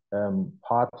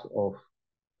part of,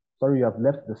 sorry, you have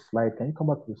left the slide. Can you come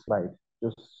back to the slide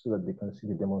just so that they can see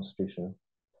the demonstration?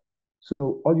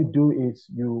 So all you do is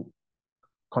you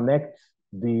connect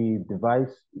the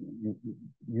device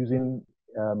using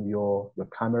your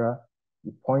camera,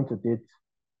 you point at it,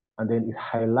 and then it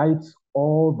highlights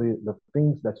all the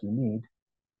things that you need.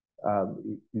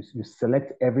 You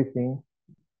select everything,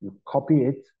 you copy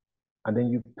it, and then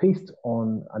you paste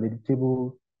on an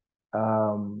editable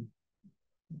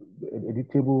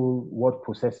word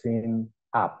processing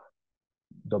app.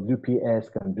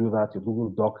 WPS can do that. Your Google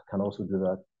Doc can also do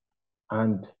that.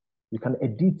 And you can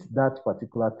edit that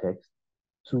particular text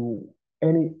to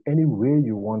any way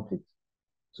you want it.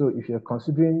 So if you're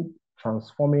considering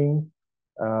transforming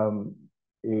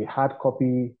a hard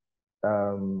copy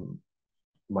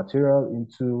material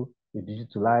into a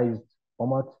digitalized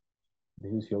format,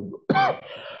 this is your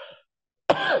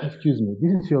excuse me,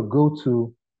 this is your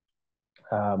go-to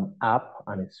app,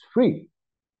 and it's free.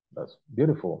 That's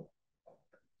beautiful.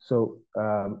 So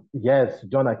yes,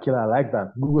 John Akila, I like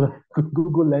that.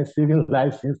 Google Lens saving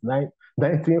lives since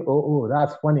 1900.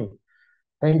 That's funny.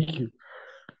 Thank you.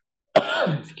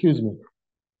 Excuse me.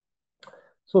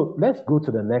 So let's go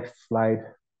to the next slide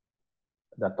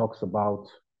that talks about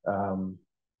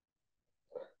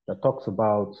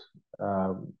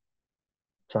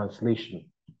translation.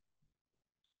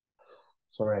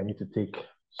 Sorry, I need to take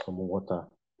some water.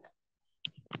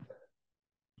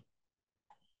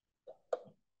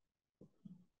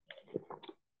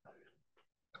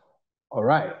 All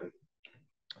right.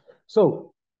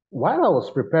 So while I was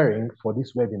preparing for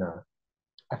this webinar,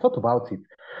 I thought about it.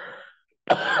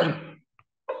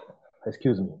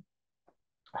 Excuse me.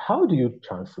 How do you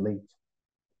translate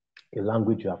a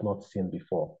language you have not seen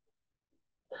before?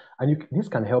 And this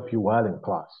can help you while in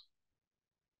class.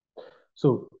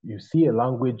 So you see a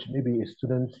language, maybe a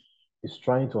student is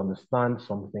trying to understand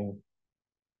something.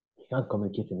 He can't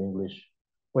communicate in English,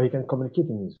 but he can communicate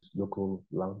in his local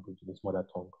language, his mother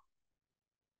tongue.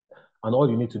 And all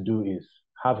you need to do is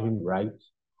have him write,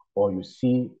 or you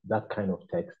see that kind of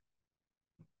text.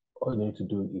 All you need to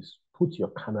do is put your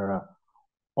camera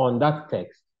on that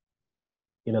text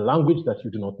in a language that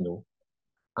you do not know,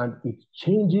 and it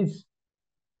changes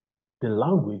the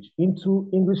language into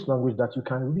English language that you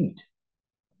can read.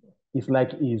 It's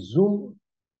like a zoom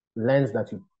lens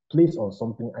that you place on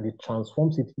something and it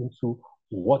transforms it into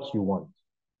what you want.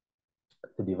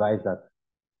 The device that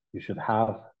you should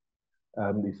have,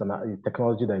 it's a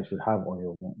technology that you should have on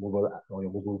your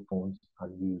mobile phones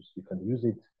and use. You can use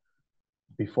it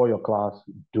before your class,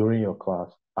 during your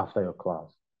class, after your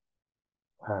class.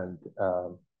 And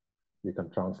you can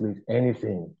translate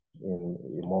anything in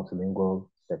a multilingual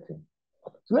setting.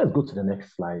 So let's go to the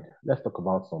next slide. Let's talk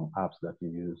about some apps that you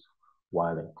use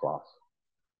while in class.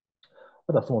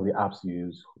 What are some of the apps you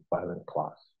use while in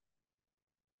class?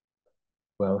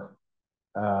 Well,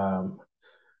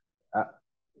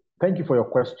 thank you for your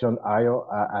question, Ayo.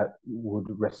 I would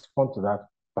respond to that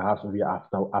perhaps maybe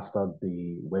after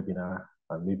the webinar,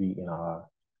 and maybe in our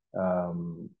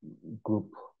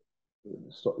group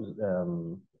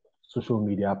social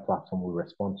media platform will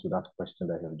respond to that question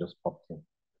that you have just popped in.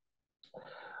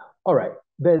 All right,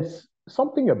 there's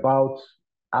something about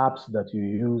apps that you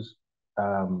use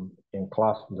in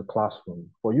the classroom.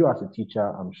 For you as a teacher,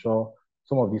 I'm sure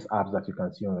some of these apps that you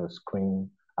can see on your screen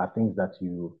are things that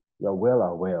you're well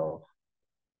aware of.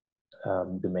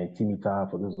 The Mentimeter,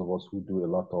 for those of us who do a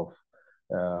lot of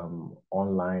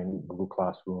online Google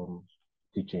Classroom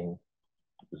teaching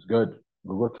is good.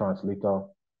 Google Translator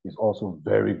is also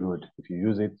very good. If you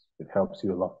use it, it helps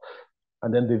you a lot.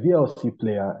 And then the VLC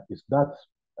player is that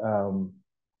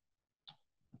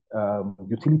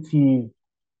utility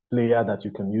player that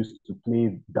you can use to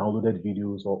play downloaded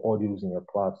videos or audios in your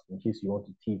class in case you want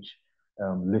to teach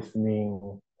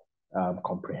listening,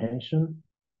 comprehension.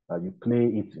 You play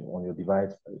it on your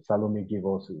device. Salome gave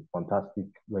us a fantastic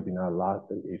webinar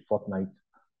a fortnight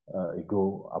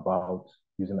ago about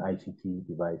using ICT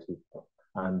devices.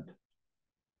 And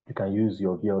you can use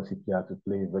your VLC player to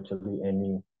play virtually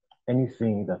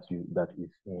anything that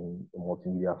is in a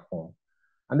multimedia form.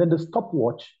 And then the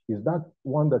stopwatch is that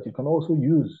one that you can also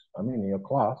use, in your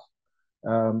class,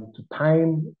 to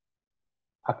time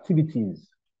activities.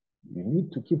 You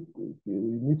need to keep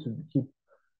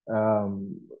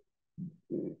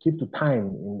to time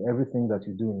in everything that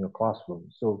you do in your classroom.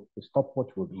 So the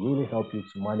stopwatch would really help you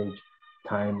to manage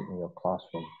time in your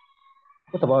classroom.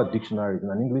 What about dictionaries? In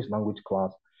an English language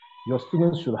class, your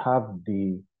students should have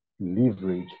the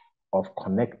leverage of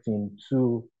connecting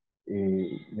to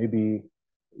maybe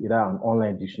either an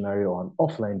online dictionary or an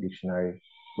offline dictionary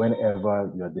whenever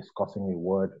you're discussing a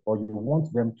word, or you want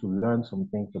them to learn some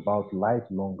things about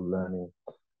lifelong learning.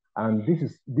 And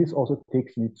this also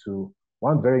takes me to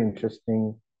one very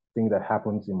interesting thing that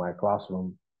happens in my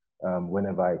classroom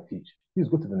whenever I teach. Please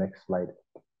go to the next slide.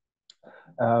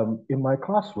 In my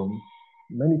classroom,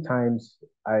 many times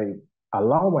I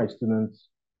allow my students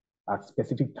at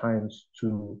specific times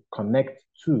to connect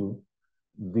to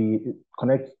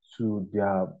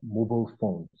their mobile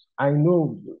phones. I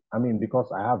know, because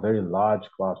I have very large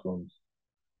classrooms.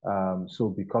 So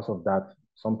because of that,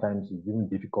 sometimes it's even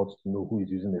difficult to know who is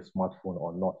using a smartphone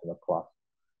or not in a class.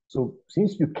 So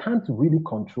since you can't really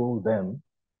control them,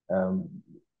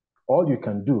 all you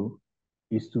can do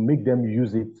is to make them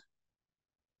use it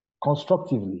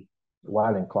constructively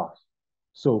while in class.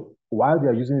 So while they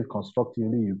are using it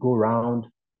constructively, you go around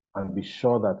and be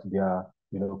sure that they are,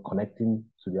 connecting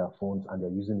to their phones and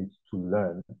they're using it to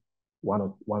learn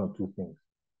one or two things.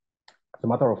 As a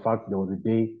matter of fact, there was a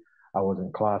day I was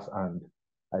in class and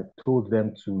I told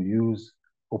them to use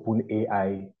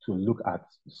OpenAI to look at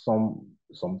some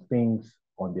things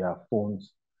on their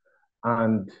phones,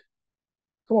 and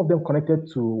some of them connected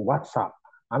to WhatsApp.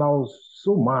 And I was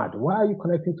so mad. Why are you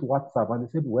connecting to WhatsApp? And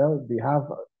they said, well, they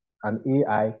have an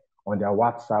AI on their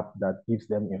WhatsApp that gives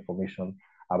them information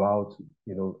about,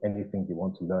 anything they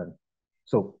want to learn.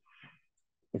 So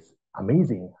it's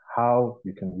amazing how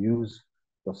you can use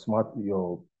your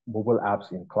mobile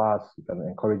apps in class. You can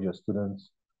encourage your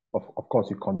students. Of course,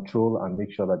 you control and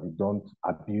make sure that they don't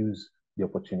abuse the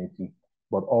opportunity,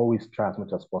 but always try as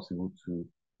much as possible to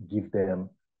give them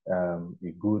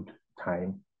a good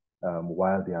time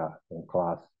while they are in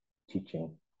class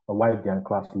teaching, or while they're in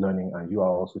class learning, and you are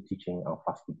also teaching and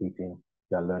facilitating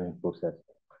their learning process.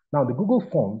 Now, the Google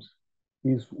Forms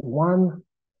is one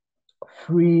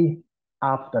free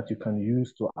app that you can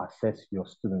use to assess your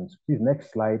students. Please,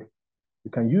 next slide.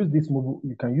 You can use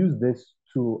this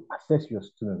to assess your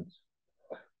students.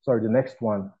 Sorry, the next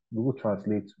one, Google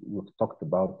Translate, we've talked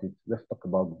about it. Let's talk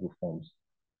about Google Forms.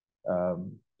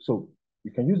 So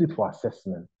you can use it for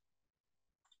assessment.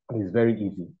 And it's very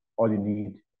easy. All you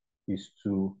need is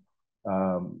to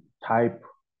type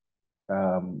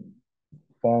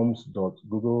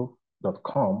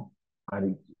forms.google.com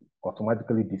and it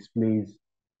automatically displays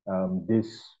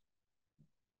please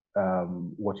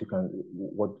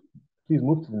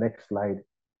move to the next slide.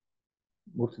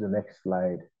 Move to the next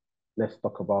slide. Let's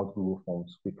talk about Google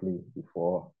Forms quickly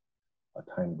before our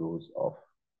time goes off.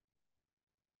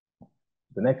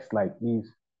 The next slide,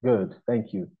 please. Good,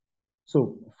 thank you.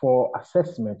 So for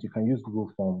assessment, you can use Google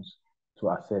Forms to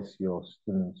assess your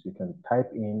students. You can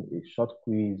type in a short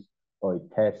quiz or a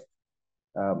test.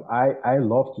 I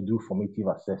love to do formative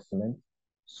assessment.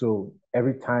 So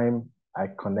every time I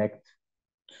connect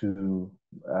to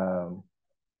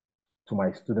my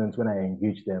students, when I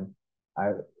engage them,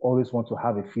 I always want to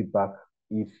have a feedback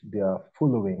if they are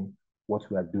following what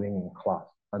we are doing in class.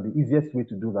 And the easiest way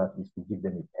to do that is to give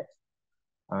them a test.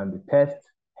 And the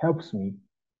test helps me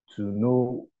to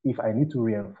know if I need to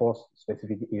reinforce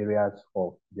specific areas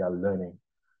of their learning.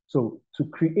 So to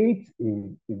create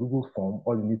a Google form,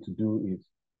 all you need to do is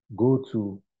go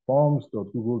to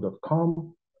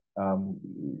forms.google.com.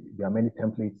 There are many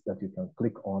templates that you can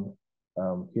click on.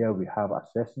 Here we have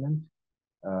assessment.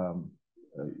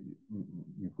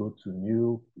 You go to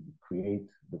new, create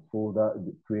the folder,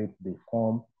 create the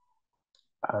form,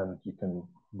 and you can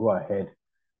go ahead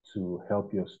to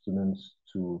help your students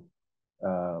to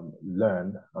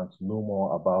learn and to know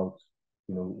more about,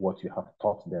 what you have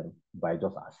taught them by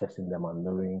just assessing them and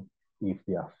knowing if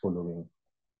they are following.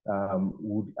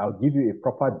 I'll give you a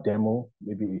proper demo,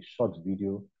 maybe a short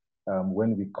video,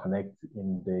 when we connect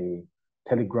in the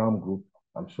Telegram group.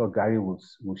 I'm sure Gary will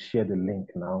share the link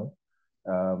now,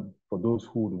 for those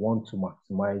who would want to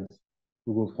maximize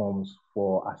Google Forms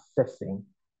for assessing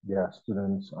their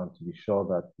students and to be sure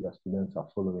that their students are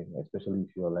following, especially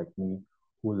if you're like me,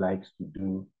 who likes to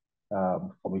do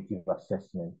formative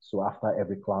assessment. So after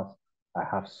every class, I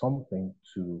have something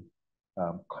to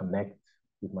connect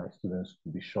with my students to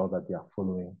be sure that they are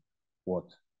following what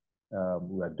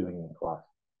we are doing in class.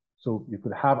 So you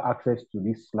could have access to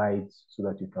these slides so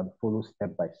that you can follow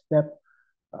step by step.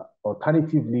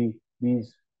 Alternatively,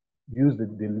 please use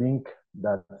the link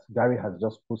that Gary has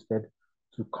just posted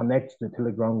to connect to the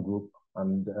Telegram group.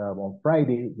 And on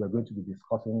Friday, we're going to be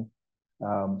discussing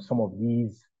some of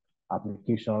these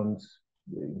applications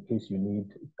in case you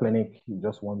need clinic, you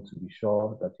just want to be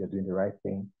sure that you're doing the right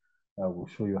thing. We'll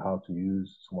show you how to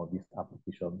use some of these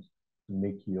applications to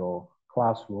make your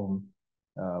classroom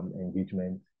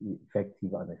engagement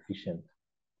effective and efficient.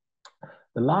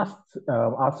 The last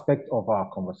aspect of our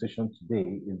conversation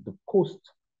today is the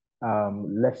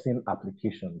post-lesson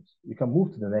applications. You can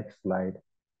move to the next slide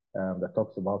that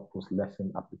talks about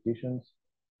post-lesson applications.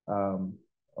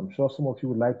 I'm sure some of you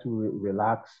would like to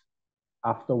relax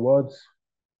afterwards.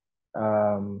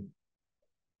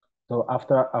 So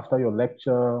after your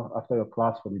lecture, after your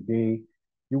class for the day,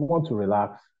 you want to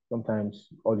relax. Sometimes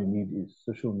all you need is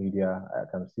social media. I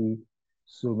can see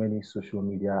so many social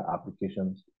media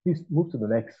applications. Please move to the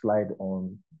next slide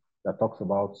on that talks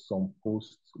about some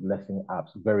post-lesson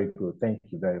apps. Very good. Thank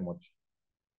you very much.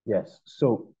 Yes.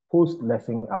 So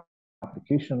post-lesson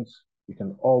applications, you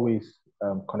can always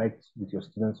connect with your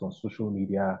students on social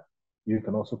media. You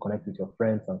can also connect with your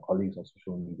friends and colleagues on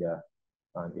social media,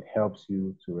 and it helps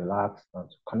you to relax and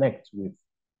to connect with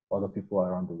other people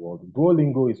around the world.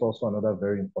 Duolingo is also another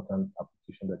very important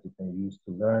application that you can use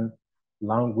to learn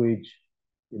language,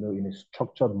 in a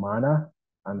structured manner,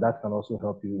 and that can also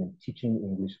help you in teaching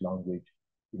English language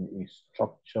in a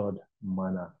structured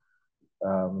manner.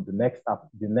 The next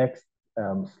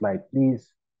slide,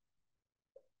 please.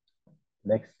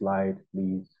 Next slide,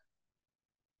 please.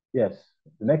 Yes,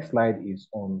 the next slide is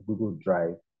on Google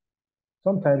Drive.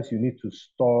 Sometimes you need to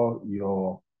store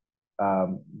your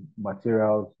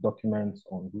materials, documents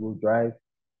on Google Drive,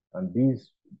 and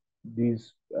these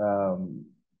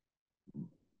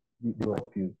will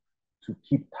help you to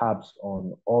keep tabs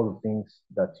on all the things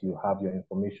that you have, your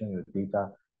information, your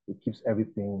data. It keeps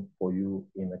everything for you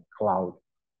in a cloud.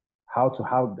 How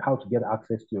to get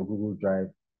access to your Google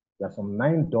Drive? There are some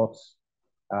 9 dots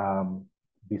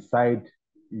beside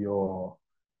your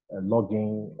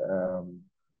login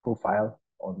profile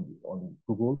on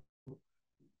Google.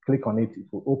 Click on it. It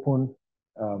will open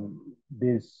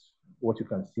this, what you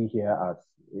can see here as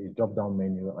a drop-down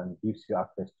menu, and gives you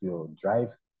access to your drive,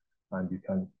 and you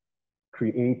can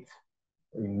create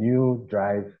a new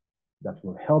drive that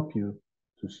will help you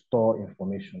to store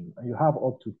information. And you have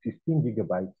up to 15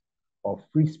 gigabytes of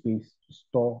free space to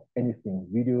store anything: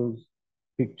 videos,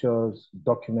 pictures,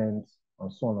 documents,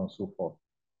 and so on and so forth.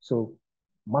 So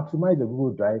maximize the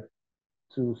Google Drive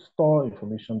to store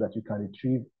information that you can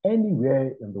retrieve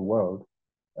anywhere in the world.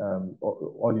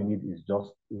 All you need is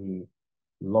just a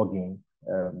login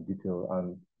detail,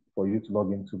 and for you to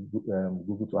log into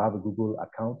Google, to have a Google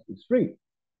account, is free.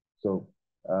 So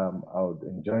I would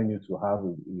enjoin you to have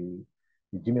a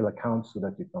Gmail account so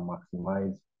that you can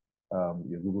maximize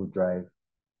your Google Drive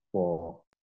for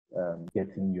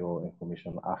getting your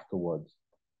information afterwards.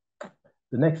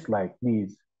 The next slide,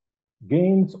 please.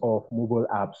 Gains of mobile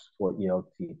apps for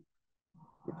ELT.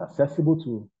 It's accessible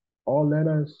to all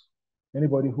learners.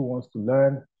 Anybody who wants to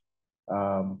learn,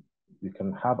 you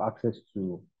can have access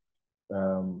to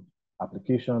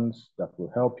applications that will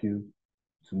help you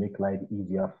to make life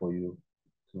easier for you,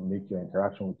 to make your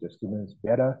interaction with your students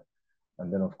better.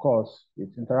 And then, of course,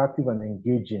 it's interactive and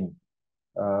engaging.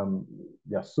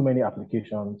 There are so many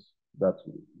applications that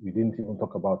we didn't even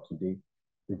talk about today.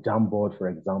 The Jamboard, for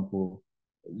example,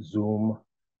 Zoom.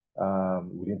 We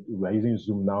are using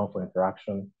Zoom now for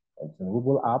interaction. It's a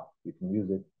mobile app. You can use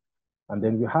it. And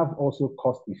then we have also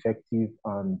cost-effective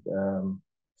and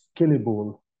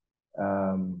scalable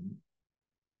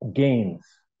gains.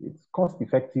 It's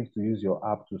cost-effective to use your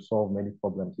app to solve many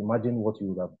problems. Imagine what you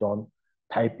would have done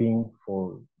typing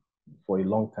for a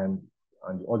long time,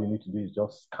 and all you need to do is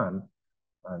just scan,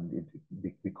 and it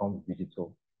becomes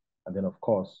digital. And then, of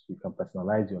course, you can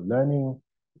personalize your learning.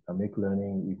 You can make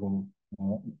learning even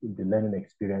the learning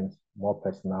experience more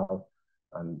personal,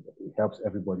 and it helps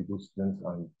everybody, both students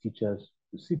and teachers,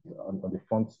 to sit on the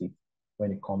front seat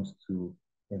when it comes to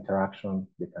interaction.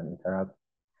 They can interact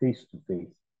face to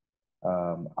face.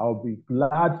 I'll be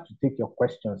glad to take your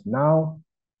questions now,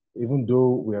 even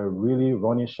though we're really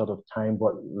running short of time.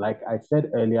 But like I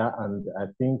said earlier, and I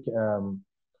think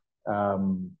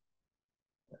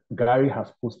Gary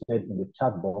has posted in the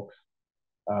chat box,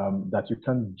 that you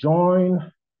can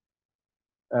join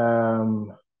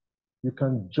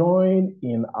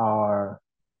in our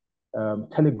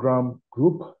Telegram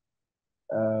group,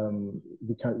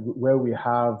 where we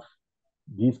have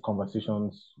these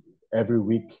conversations every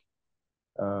week.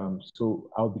 So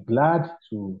I'll be glad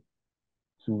to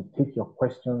take your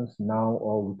questions now,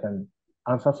 or we can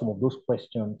answer some of those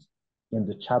questions in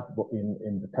the chat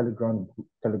in the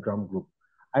Telegram group.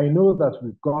 I know that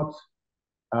we've got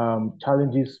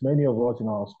challenges. Many of us in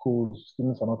our schools,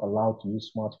 students are not allowed to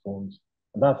use smartphones,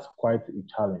 and that's quite a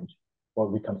challenge,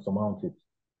 but we can surmount it.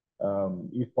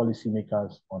 If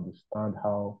policymakers understand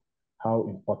how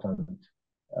important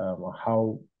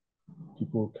how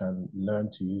people can learn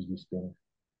to use these things,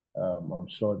 I'm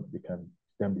sure they can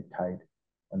stem the tide.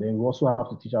 And then we also have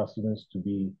to teach our students to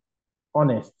be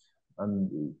honest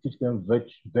and teach them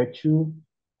virtue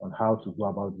on how to go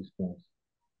about these things.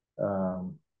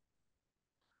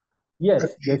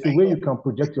 Yes, there's a way you can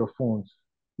project your phones.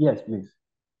 Yes, please.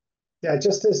 Yeah,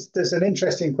 just there's an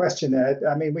interesting question there.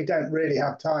 I mean, we don't really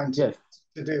have time to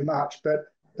do much, but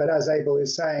as Abel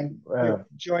is saying, you can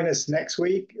join us next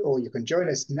week, or you can join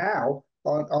us now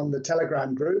on the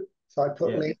Telegram group. So I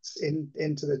put links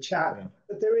into the chat. Yeah.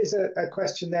 But there is a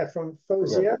question there from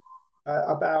Fozia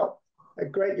about,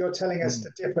 great, you're telling us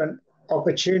the different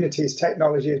opportunities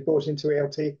technology has brought into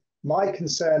ELT. My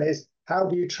concern is, how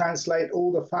do you translate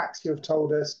all the facts you've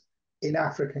told us in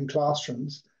African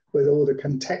classrooms with all the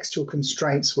contextual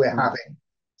constraints we're having?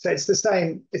 So it's the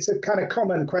same, it's a kind of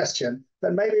common question,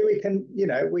 but maybe we can,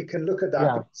 we can look at that.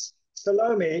 Yeah.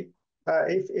 Salome,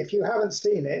 if you haven't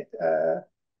seen it,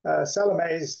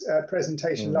 Salome's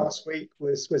presentation last week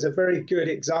was a very good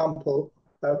example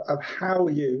of how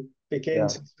you begin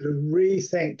to sort of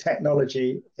rethink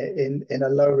technology in a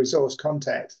low resource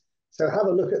context. So have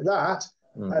a look at that,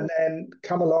 and then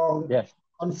come along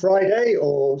on Friday,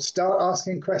 or start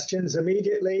asking questions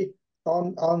immediately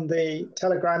on the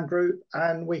Telegram group,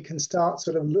 and we can start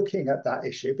sort of looking at that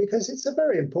issue, because it's a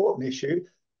very important issue,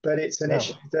 but it's an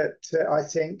issue that I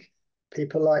think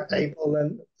people like Abel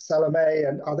and Salome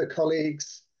and other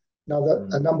colleagues,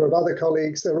 a number of other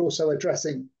colleagues, they're also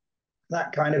addressing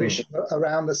that kind of issue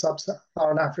around the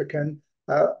Sub-Saharan African,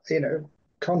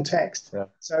 context.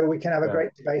 So we can have a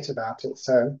great debate about it.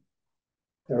 So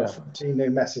there are 14 new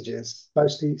messages,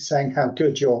 mostly saying how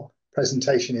good your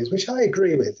presentation is, which I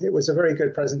agree with. It was a very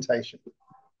good presentation.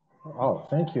 Oh,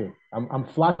 thank you. I'm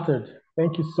flattered.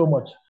 Thank you so much.